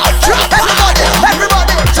 Drop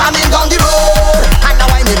Everybody, jamming down the road. And now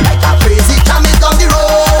I'm in like a crazy. Jamming down the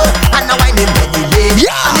road. And now I'm in Benny Lane.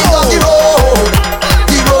 Jamming down the road.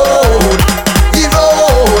 The road. The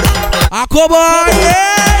road. Come on,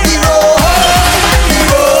 yeah. The road. The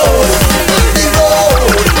road. The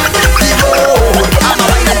road. The road. I'm a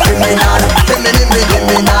wine criminal.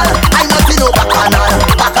 Criminal. I'm not in no bacchanal.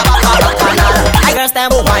 Bacchanal. I can't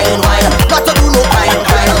stand for wine. Not to do no crime.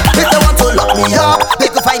 If they want to lock me up, they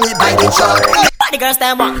can find me by the shop. The girls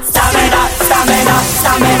them want stamina. The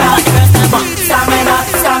girls them want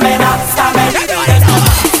stamina.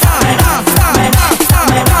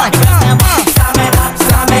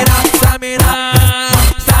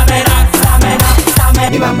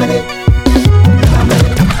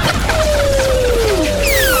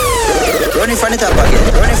 Running from it up again.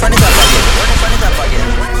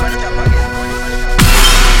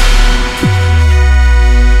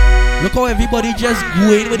 Look how everybody just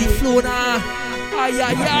going with the flow now. Ay,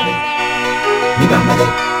 ay,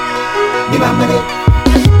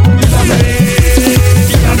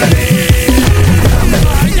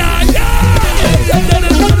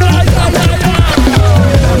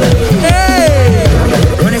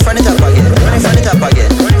 Running from it up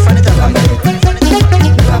again.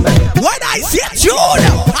 When I say tune,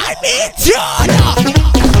 I mean tune.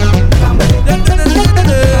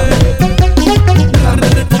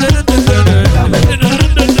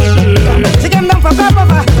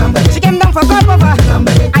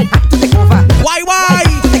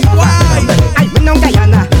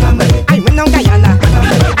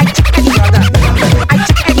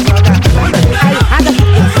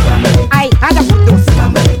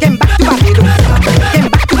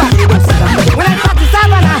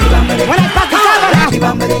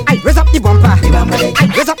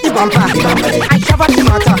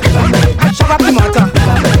 up the motor.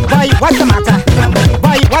 Boy, what's the matter?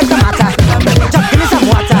 Boy, what's the matter? Just give me some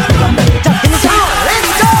water. Just give me some.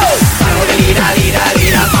 Let's go. Follow the leader, leader,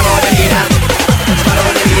 leader. Follow the leader.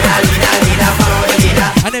 Follow the leader, leader, leader. Follow the leader.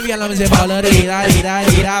 And then we all say follow the leader, leader,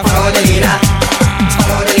 leader. Follow the leader.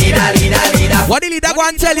 Follow the leader, leader, leader. What the leader go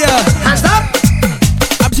and tell you? Hands up.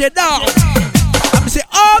 I'm saying down. I'm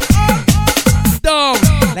saying up, down.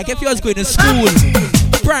 Like if you was going to school,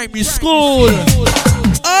 primary school.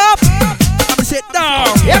 Up. I'm saying down.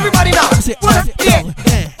 Everybody now. I'm saying up, down.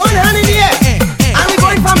 One hand in the air. And we're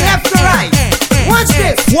going from left to right. Watch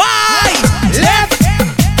this. Why? Left.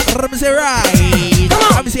 I'm saying right. Come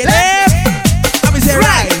on. I'm saying left. I'm saying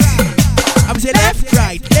right. I'm saying left,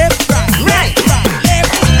 right, left, right, right,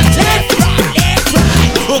 left, left, right.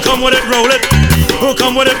 Who come with it, roll it? Who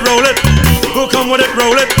come with it, roll it? Who come with it,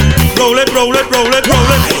 roll it? Roll it, roll it, roll it,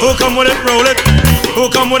 roll it. Who come with it, roll it?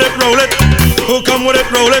 Who come with it, roll it? Who come with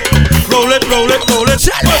it, roll it? Roll it, roll it, roll it.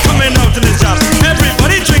 We're coming out to this job.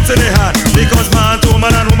 Everybody drinks in their hand because man to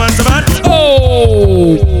woman and woman to man.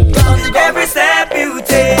 Oh! Every step you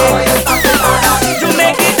take, you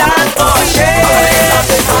make it dance for shame.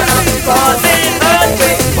 Cause in the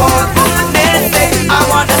way, for goodness sake, I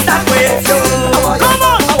wanna start with you. Come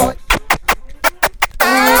on!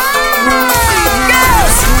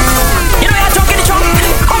 Girls! You know you're talking the trunk.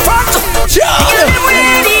 Come front! You're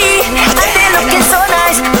ready, and they're looking so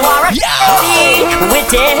nice. You are ready with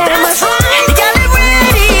them. The girl is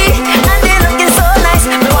ready, and they're looking so nice.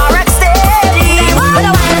 You are steady. With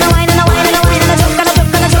a wine and a wine and a wine and a wine and a joke and a joke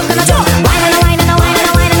and a joke and a joke. Wine and a wine and a wine and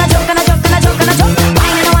a wine and a joke and a joke and a joke and a joke.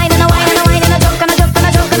 Wine and a wine and a wine and a wine and a joke and a joke and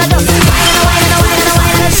a joke and a joke. Wine and a wine and a wine and a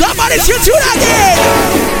wine and a joke. Somebody shoot again!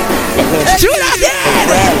 Shoot again!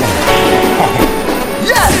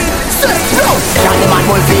 Yes! Got the man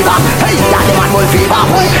bull fever. Hey, got the man bull fever.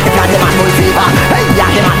 Got the man bull fever. Hey, got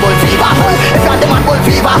the man bull fever. Got the man bull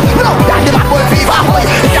fever. No, got the man bull fever.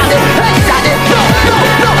 Got it. Hey, got it. No.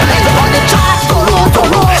 Everybody charge, go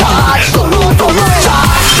charge, go charge.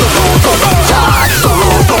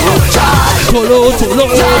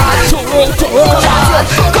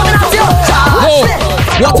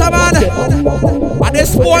 What a man! At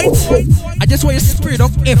this point, I just want you to spirit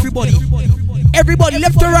up everybody. Everybody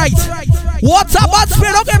left to right. What's up, man?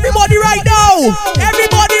 Spirit up everybody right now.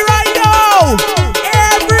 Everybody right now.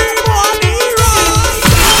 Everybody right.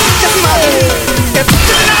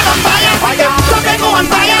 Turn out on fire, fire. Something go on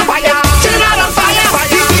fire, fire. Turn out on fire, fire.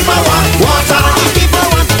 People want water. People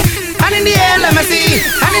want. Hand in the air, let me see.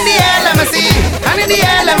 Hand in the air, let me see. Hand in the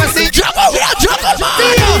air, let me see. Jump over here, jump over.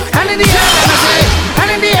 Hand in the air, let me see.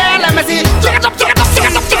 Hand in the air, let me see. Check it up, check it up, check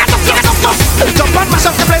it up, check it up, check it up. Jump and mash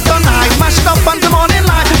up the place tonight. Mash it up until morning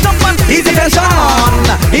light. Jump and easy tension,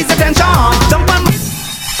 easy tension. Jump and.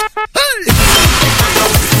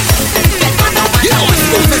 You know what's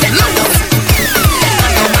supposed to get low.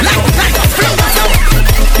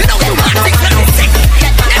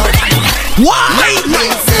 Why?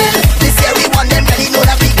 This year we want them really know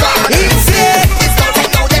that we gone. It's not right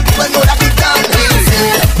now them people know that we done.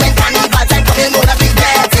 When carnival time come, you know that we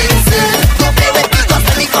get. Don't play with me 'cause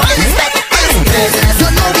when we come in respect. So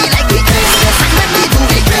know we like the craziness, and when we do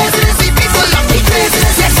the craziness, we people love the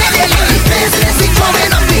craziness. Yes, they like the craziness. We throwing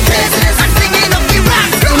up the craziness and singing up the rap.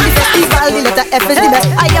 Festival, the letter F is the best.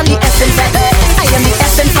 I am the F in fun. I am the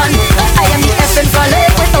F in fun. I am the F in fun.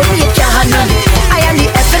 Without me it can't run. I am the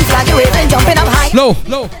F in flag, waving, jumping up high. Low.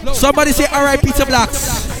 Somebody say R.I.P. Peter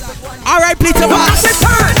Blacks. R.I.P. Peter Blacks.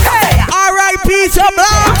 R.I.P. Peter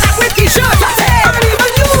Blacks. Look at me t-shirt, and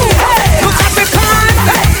even you. Look at me pants,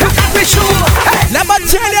 look at me shoe. Let me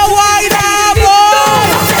tell you why now,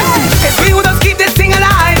 boy. If we would have keep this thing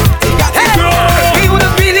alive, if we would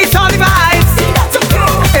have really saw the vibes,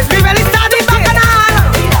 if we really started back and on,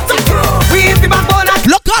 we hit the backbone and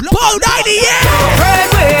look at Paul 90, yeah.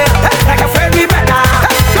 friend way, like a friend we better.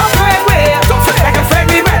 Go friend way, like a friend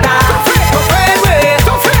we better. Go friend way,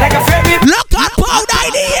 like a friend we better. Look at Paul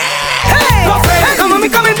 90, yeah. Hey, go friend, come on, me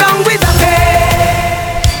coming down with that.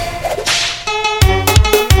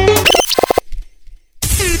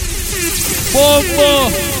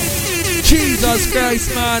 Boom. Jesus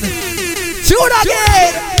Christ, man. Shoot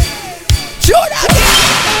again.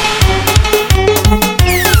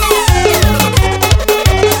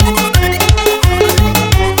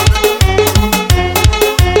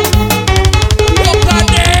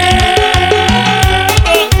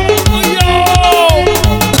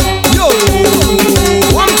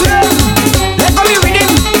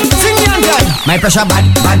 My pressure bad,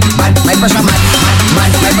 my pressure mad,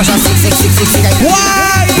 my pressure sick.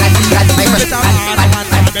 Why? My pressure bad,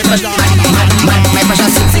 my pressure mad, my pressure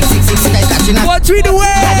sick. What we doing?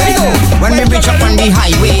 When we reach up on the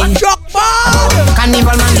highway,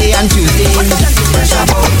 Carnival Monday and Tuesday. We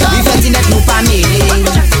fetting that new family.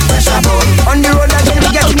 On the road again,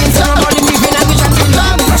 we getting in some more than living and we shall do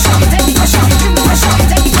love.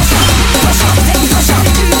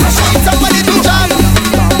 Somebody do jump.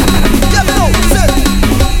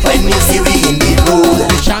 When you see we in the road,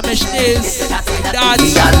 Jamish is that's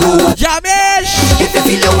Jamish. If you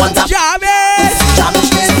feel you want to Jamish,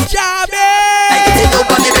 Jamish is Jamish. I can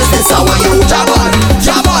nobody business. How are you? Jam on,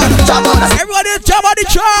 jam on, jam on. Everybody jam on the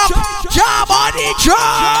truck, jam on the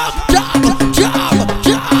truck, jam, jam, jam,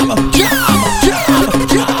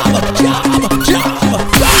 jam, jam,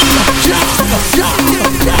 jam, jam,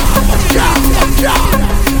 jam, jam, jam.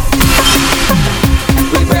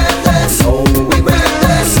 We breathless, oh, we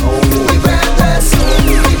breathless, oh, we breathless, oh,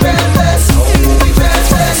 we breathless, oh, we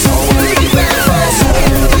breathless, oh, we breathless,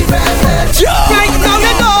 oh, we breathless. Right now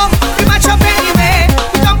you know, we match up anyway.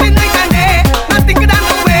 We jumping night and day, not thinking I'm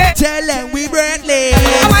no way. Tell them we breathless.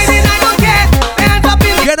 I don't care, hands up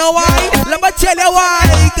in. You know why? Let me tell you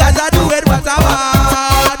why. Cause I do it what I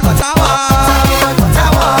want, what I want, what I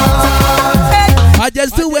want. I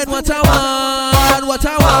just do it what I want, what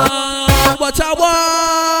I want, what I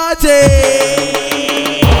want.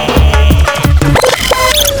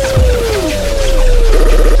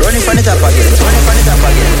 Running from the top again, running from the top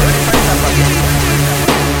again, running from the top again.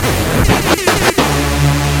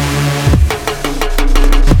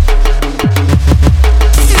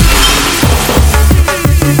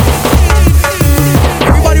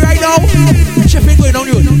 Everybody right now, chip ain't going on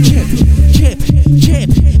you. Chip, chip, chip,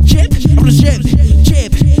 chip. I'm gonna chip, chip,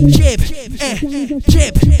 chip, chip, chip,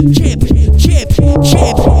 chip, chip, chip, chip, chip,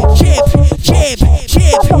 chip, chip,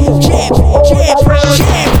 chip,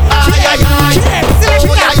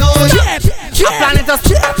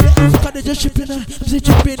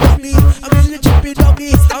 chipping on me. I'm just chipping on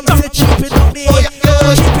me. I'm just chipping on me.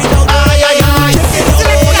 Chipping on me.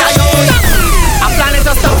 I'm planning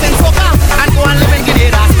to stop in Soca and go and live in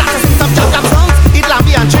Grenada. Start to sing some jam songs, eat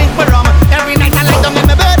lambi and drink with rum. Every night I lie down in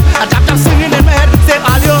my bed, I jam singing in my head. Say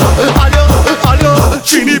all you,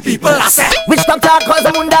 Trini people I say. Which doctor cause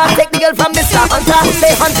the munda? Take the girl from Mr. Hunter.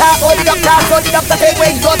 Say Hunter, oh the doctor take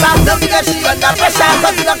away his daughter. Love because she under pressure,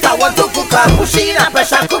 cause the doctor want to cook her. Pushing a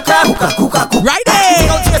pressure cooker, cook. Right there.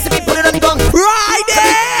 Put it on the tongue. Right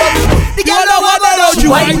there. The girl don't want to know you.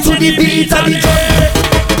 Wine to the beat of the drum.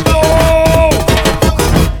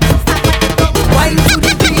 Wine to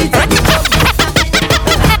the beat of the drum.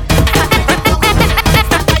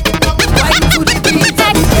 Wine to the beat of the drum.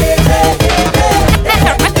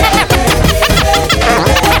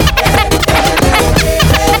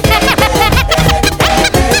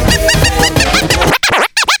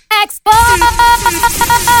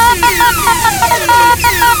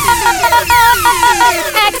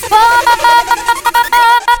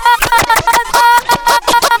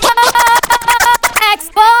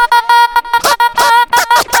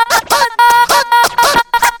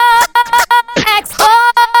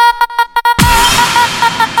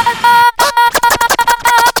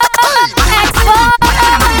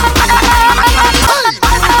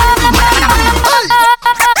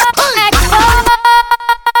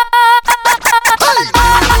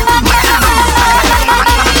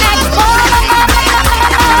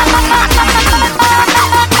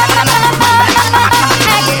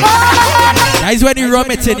 That's when you rum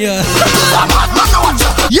it in here.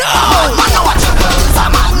 Yo!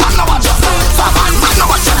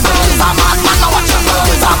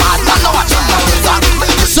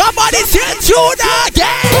 Somebody's here tonight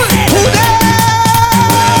again!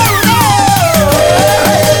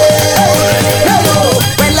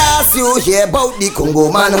 When last you hear about the Congo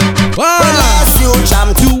man? When last you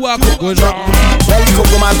jam to a Congo drum? Well, the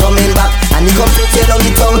Congo man coming back and he come to tear down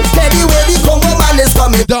the town. Anyway, the Congo man is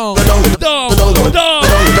coming down.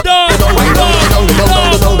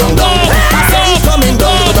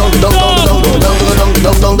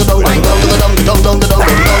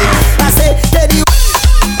 I say, Teddy,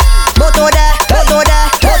 moto there, hey,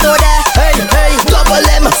 double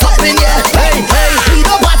M, up in here, hey, we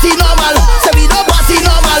don't party normal, say we don't party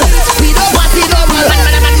normal, we don't party normal.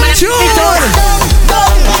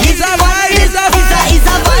 He's a vibe, he's a vibe.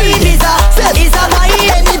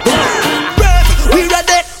 We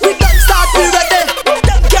ready, we don't start, we ready.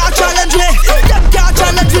 Them can't challenge me,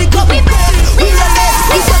 come. We ready,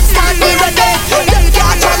 we don't start, we ready. Them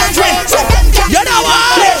can't challenge me, you know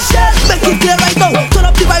what? Make it clear right now, turn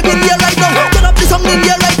up the vibe in here right now, turn up the song in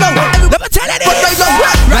here right now. Let me tell you this.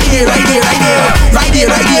 Right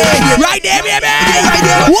here, baby.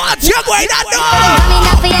 What you going to do? Coming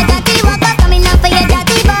up for your daddy, walk up, coming up for your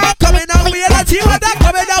daddy, boy. Coming up for your daddy, walk up,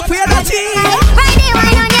 coming up up here, Natty. Friday,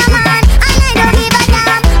 wine on your man, and I don't give a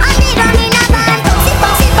damn. I need on in a van. Sip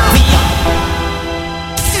up, sip up.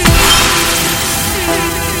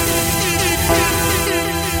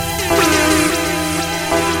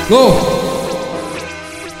 Go.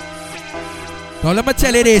 Now let me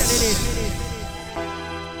tell you this.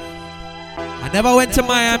 I never went to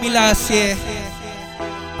Miami last year.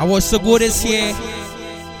 I was so good this year.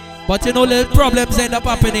 But you know, little problems end up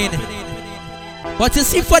happening. But you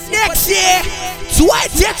see, for next year,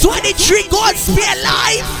 2023, God spare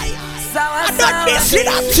life. I'm not missing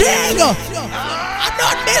a thing. I'm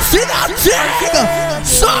not missing a thing.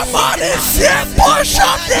 Somebody say, push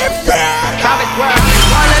up the bed.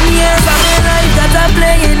 All them years of my life that I'm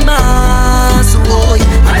playing mass, boy,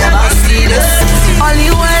 I never see this. All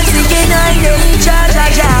you want thinking I don't charge a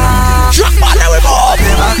job. Drop on, let we move.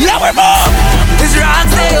 Let we move. It's rock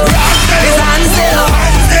sale, it's hand sale,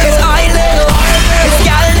 it's oil sale, it's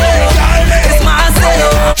gal sale, it's mass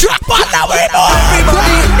sale. Drop on, let we move.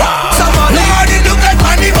 Everybody, somebody, look at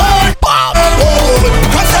money, boy.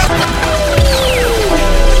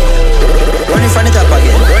 Running from the top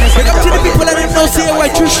again. Big up to the people that didn't know say you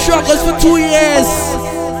went through struggles for 2 years.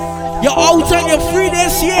 You're out and you're free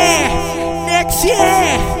this year. Next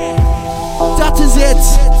year. That is it.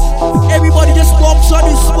 Everybody just bounce on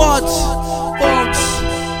the spot. Bounce.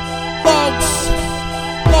 Bounce.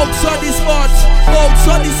 Bounce on the spot. Bounce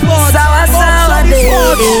on the spot. Bounce on the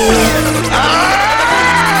spot.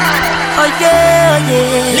 oh yeah.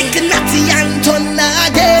 Little Natty Anton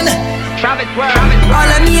again. All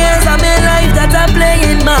them years of my life that I'm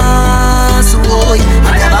playing mass, boy,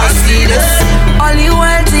 I never see this. All you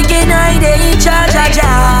want thinking I dey in charge a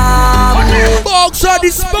job. Box on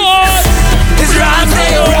the spot. It's rock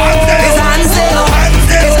sale, it's hand sale,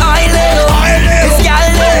 it's oil sale, it's gal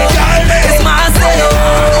sale, it's mass sale.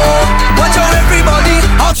 Watch out everybody,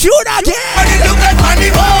 I'll shoot again. Look at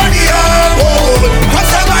money, money, boy.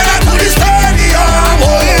 What's up, man? To the stadium,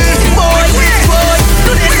 boy.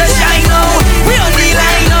 Do this to shine now. We on the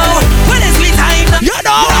line now. When is we time now? You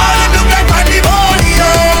know. Look at money, money,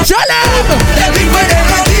 tell him.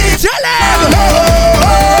 Tell him.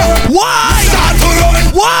 Why? Start to run.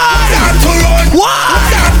 Why? Start to run. Why?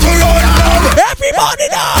 Start to run. Everybody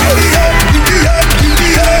now. In the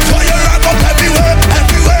air. So you rock up everywhere.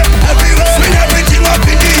 Swing everything up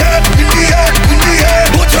in the air.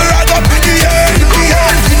 Put your rock up in the air.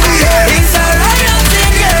 It's a riot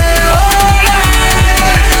in here, oh Lord.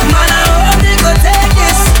 Man, I hope they go take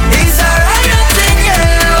this. It's a riot in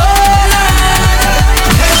here, oh Lord.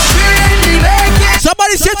 Extremely wicked.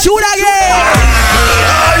 Somebody say shoot again.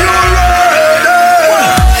 Are you ready?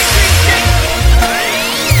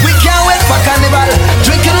 We can't wait for carnival.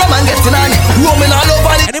 Drinking rum and getting on. Roaming all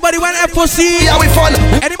over the. Anybody went FOC? Yeah, we fun.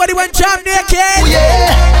 Anybody went Jam Naked? Oh,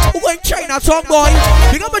 yeah. Who went Chinatown, boy?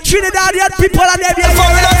 Pick up a Trinidadian people and them there.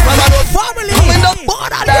 Family.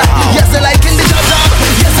 Born on them. Yes, they like in the job.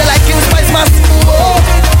 Yes, they like in Spice Mass. Oh,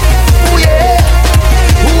 yeah.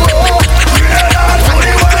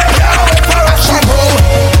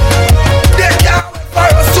 They can't wait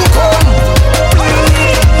for us to come.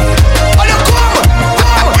 Oh, you come.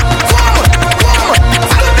 They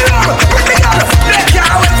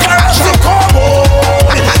can't wait for us to come.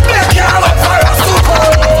 They can't wait for us to come.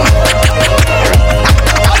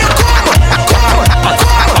 Oh, you come.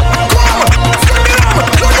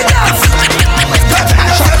 Look at that.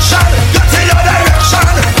 Get in your direction.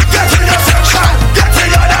 Get in your section. Get in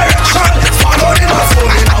your direction. Follow the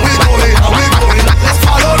masculine. How we going? Let's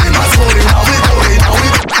follow the masculine. How we going?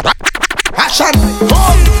 Action.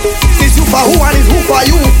 Come. It's you for who and it's who for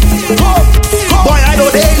you. Come. Boy, I know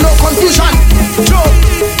there ain't no confusion.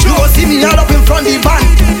 You go see me all up in front of the van.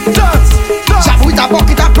 Shop with a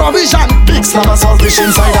bucket of provision. Big slab of saltfish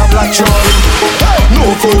inside a black trolley.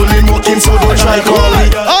 No fooling walking, so don't try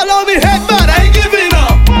calling. All of me head man, I ain't giving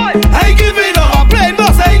up. I ain't giving up. I'm playing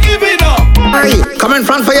boss, I ain't giving up. Hey, come in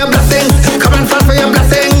front for your blessings. Come in front for your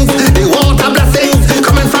blessings. The water blessings.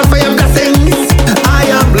 Come in front for your blessings. I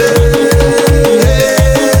am blessed.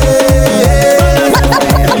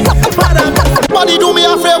 Buddy, do me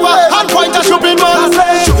a favor and point a shopping man.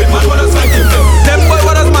 Stupid man, what a sight in them. Them boy,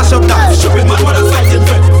 what a smash up that. Stupid man, what a sight in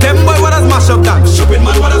them. Them boy, what a smash up that. Stupid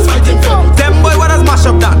man, what a sight in them. Them boy, what a smash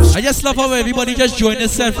up that. I just love how everybody just join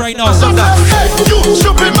themselves right now. You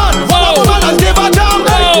stupid man, follow man and give a damn.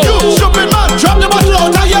 You stupid man, drop the bottle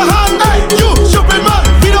out of your hand. You stupid man,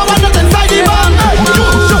 we don't want nothing inside the van. You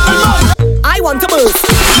stupid man. I want to move.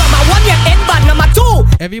 Number one, you're in bad. Number two,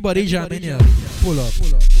 Everybody jam in here. Pull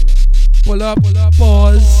up.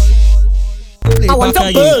 Pause. I want to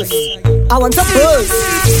burst. I want to burst.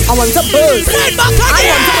 I want to burst.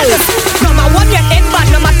 Number one, you're in, but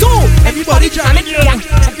number two, everybody jamming it, yeah.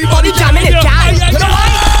 Everybody jamming it, yeah. You know why?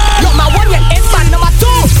 Number one, you're in, but number two,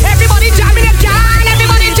 everybody jamming it, yeah.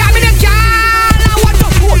 Everybody jamming it, yeah. I want to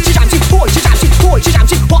pull, jam, pull, jam, pull, jam,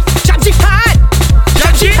 pull, jam, hard,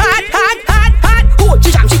 jam, hard, hard, hard, hard, pull,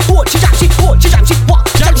 jam, pull, jam, pull, jam, pull,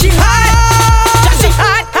 jam, hard,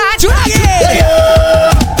 hard,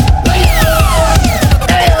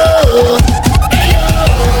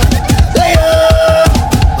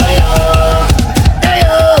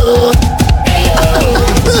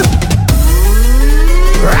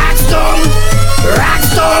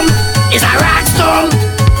 It's a rock storm,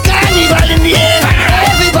 carnival in the air.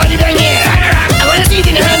 Everybody down here, I wanna see it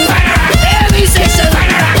in the hand. Every section, I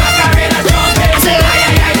say,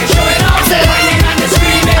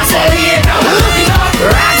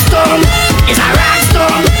 rock storm, it's a rock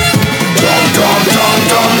storm.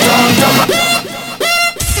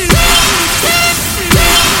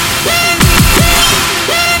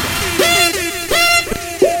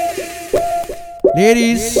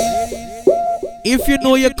 Ladies, if you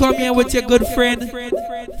know you come here with your good friend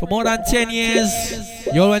for more than 10 years,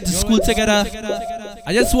 you all went to school together,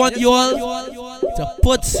 I just want you all to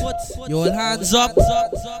put your hands up,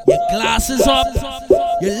 your glasses up,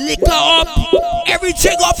 your liquor up,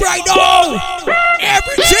 everything up right now!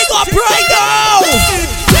 Everything up right now!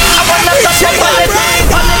 Everything up right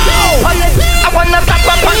now! I wanna tap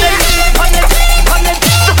up on it, on it, on it.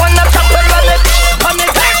 I wanna tap up on it, on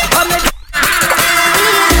it, on it.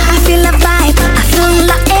 I feel a vibe, I feel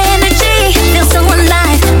the energy, feel so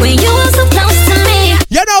alive when you are so close to me.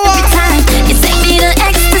 You know what? Every time you take me to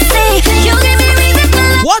ecstasy, you give me reason for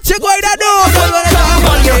love. What you going to do? Jump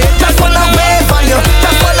on you, just wanna wave on you,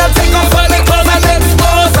 just wanna take off on me clothes and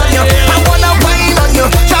expose on you. I wanna wine on you,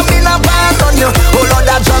 jump in a band on you. Oh Lord,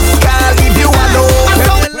 I just can't leave you alone. I'm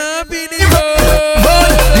so in love with the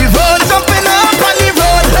road, the road, jumping up on the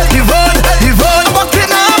road, the road, the road,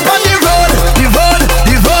 walking up on the road, the road,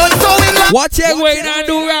 the road, so in love. What you going to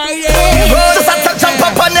do right here? The road, just jump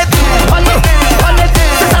up on it, on it, on it,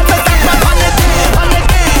 just jump up on it, on it,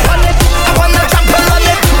 on it. I wanna jump on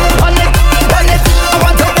it, on it, on it. I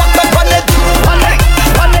want to walk up on it, on it,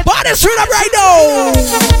 on it. Body straight up right now!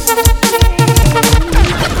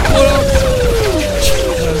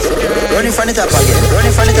 Running from the top again,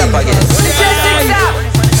 running from the top again.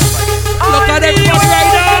 Look at everybody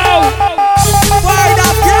right now! Wind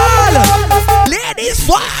up, girl! Ladies,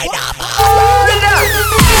 wind up!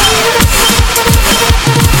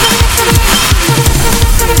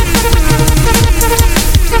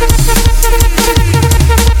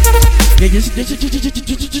 Yeah,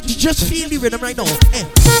 just feel the rhythm right now. Feel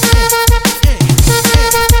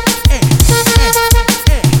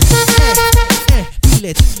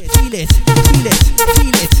it, feel it, feel it, feel it,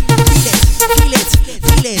 feel it, feel it,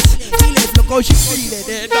 feel it, feel it. Look how she feel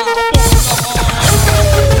it.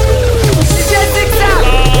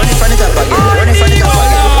 Running from the top again, running from the top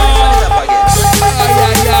again, running from the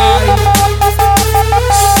top again.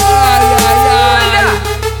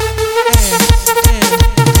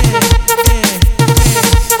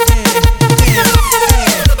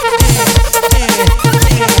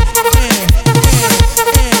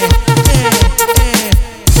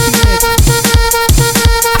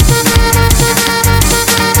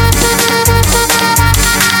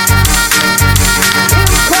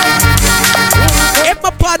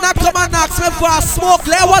 For a smoke,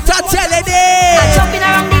 let what I telling it. I'm jumping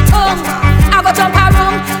around the tongue, I go jump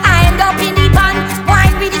around, I end up in the pan,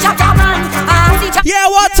 wine with the chapter man. Yeah,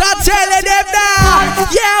 what I telling them now?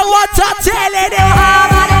 Yeah, what I telling them?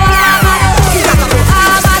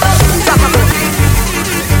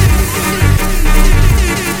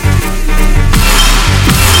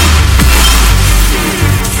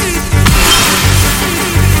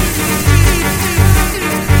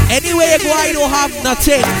 Anyway, you go, I don't have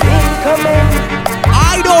nothing.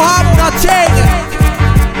 I don't have nothing.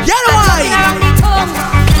 You know why?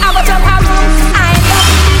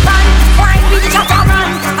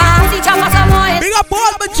 Big up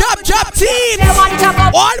all my job team.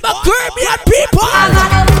 All my Caribbean people.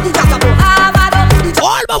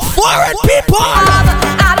 All my foreign people.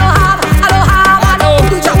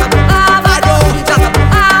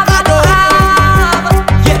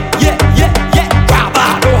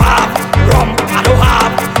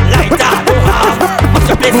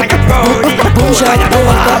 I don't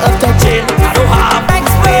have chill, I don't have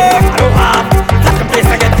expert, I don't have like a place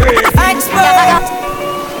I get free. Expert.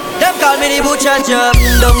 Them call me the butcher job.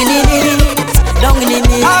 Down in the knee, down in the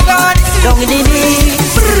knee, down in the knee.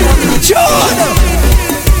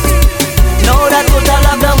 Now that total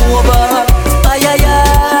have them over. Ay, ay,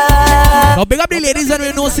 ay. Now big up the ladies and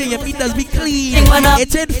we know say your meat does be clean.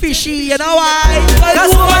 It's in fishy, you know why?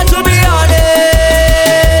 Cause woman to be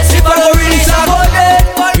honest, if I don't really support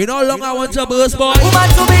it. You know how long I want to burst, boy? Woman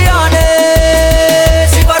to be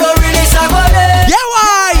honest, if I don't really support it. Yeah,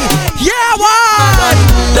 why? Yeah, why?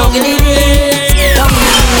 Don't get it.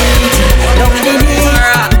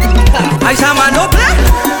 I say man no play.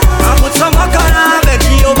 I put some work on her,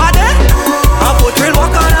 veggie over there. I put real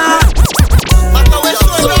work on her.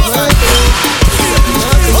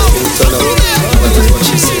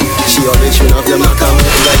 She always should have the maca when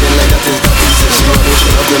she like that is the piece. She always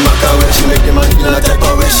should have the maca when she make the man feel a type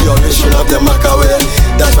of way. She always should have the maca when.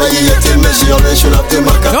 That's why you tell me she always should have the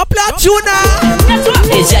maca. No play tuna.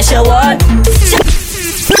 It's just your word.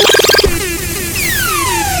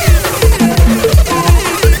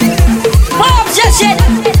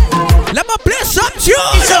 Let me play some tune.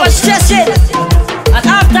 It's our stressing. And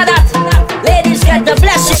after that, ladies get the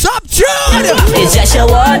blessing. Some tune. It's just your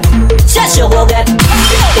word. Just your word.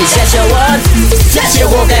 It's just your word. Just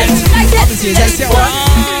your word. Just your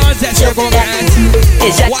word. Just your word.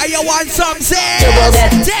 Why you want some sex? Tell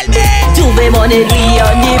me. To be money we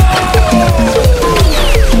on it.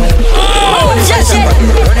 Just it.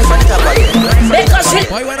 Because we.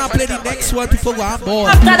 Why when I play the next one before we are born?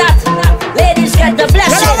 After that, ladies get the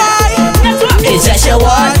blessing. It's just your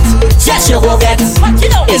word. Just your word.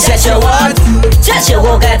 It's just your word. Just your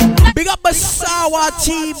word. Big up a sour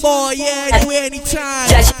team boy, yeah, do anytime.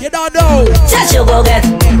 You don't know. Just your word.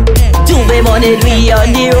 To be money we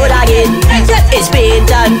on the road again. It's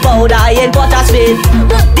paint and powder in butter spin.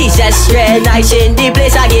 This is straight nice in the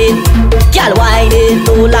place again. Girl whining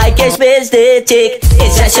to like a space they take.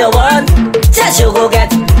 It's just your word. Just your go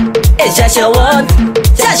get. It's just your word.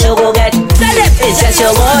 Just your go get. It's just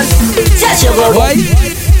your word. Just your go get.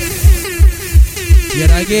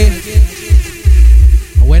 Yeah, again.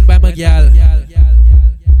 I went by my girl.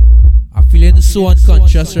 I'm feeling so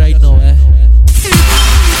unconscious right now,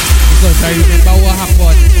 because I remember what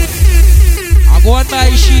happened. I go on by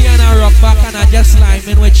she and I rock back and I just slime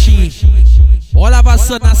in with she. All of a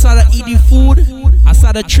sudden I started eating food. I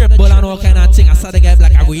started tremble and all kind of thing. I started getting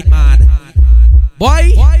like I go eat mad.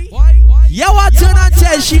 Boy, you want to turn and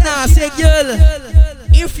tell she now, say girl,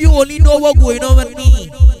 if you only know what's going on with me,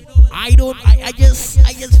 I just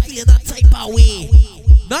feel that type of way.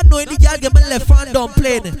 Not knowing the girl get my left hand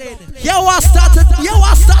dumpling. You want start to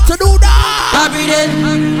do that. Every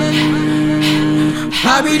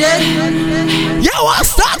day. You want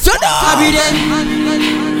start to do.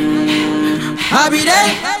 Every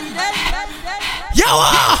day. You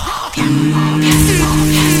want.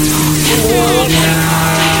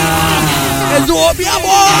 Ezobia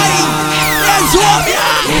boy. Ezobia.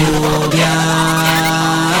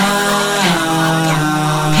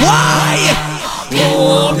 Why?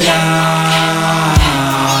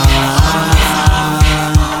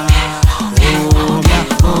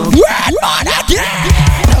 Red man again.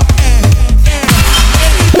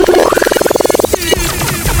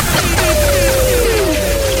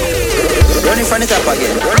 Running from it up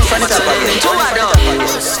again.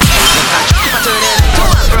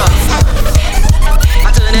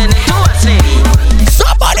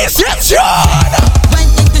 Somebody say John.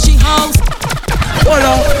 Went into she house. Hold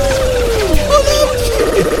on.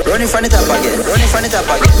 Running from it up again. I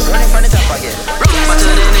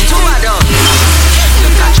turn into a dog.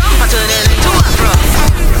 I turn into a bro.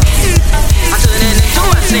 I turn into a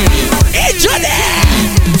snake. Hey Johnny,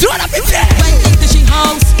 do what I'm saying. Went into she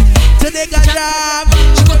house. Today got jam.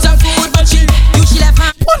 She got some food, but she left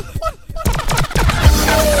her.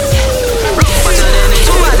 I turn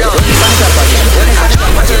into a dog.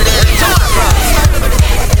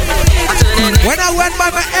 When I went by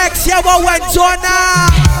my ex, yeah, what went on now?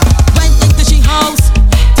 Went into she house.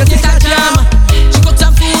 Today got jam. She got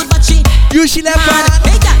some food, but she left her.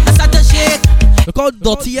 Hey, girl, I start to shake. Look how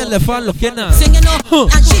dirty your left hand looking now. Singing up,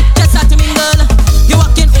 and she just start to mingle. You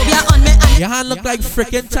walking over on me, and your hand look like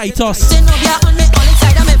freaking Titus. Sing over on me, all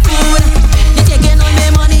inside of me food. You taking all my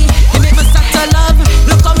money, you make me start to love.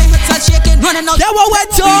 Look how me hips are shaking, running out. Yeah, what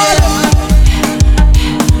went on?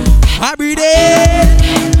 Every day.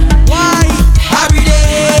 Why? Every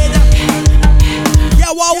day.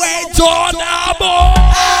 Yeah, what went on now, boy?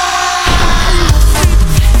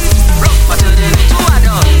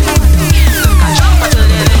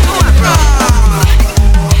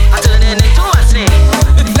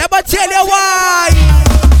 Tell you why.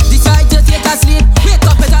 Decide to take a sleep. Wake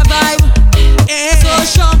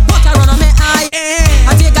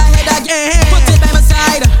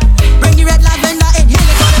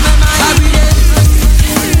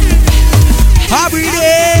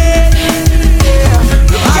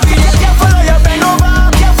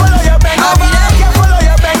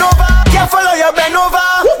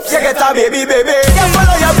a baby, baby. Yeah,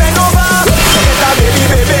 follow your bend over. Shake it a baby,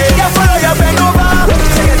 baby. Yeah, follow your bend over.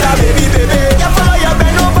 Shake it a baby, baby. Yeah, follow your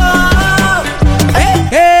bend over. Hey,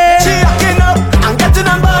 hey. She acting up and getting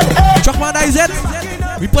on bad. Hey. Truckman, is it?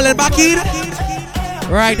 We pull it back in.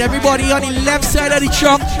 Right, everybody on the left side of the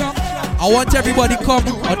truck. I want everybody come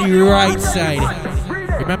on the right side.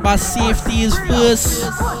 Remember, safety is first.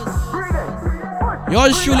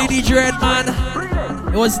 Yours truly, DJ Redman.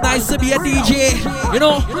 It was nice to be a DJ. You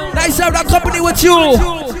know, nice to have that company with you.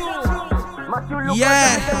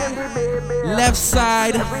 Yeah. Left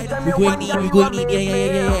side. We're going in.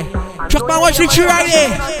 Yeah. Truckman, watch the tree right here.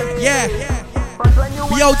 Yeah.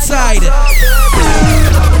 Be outside.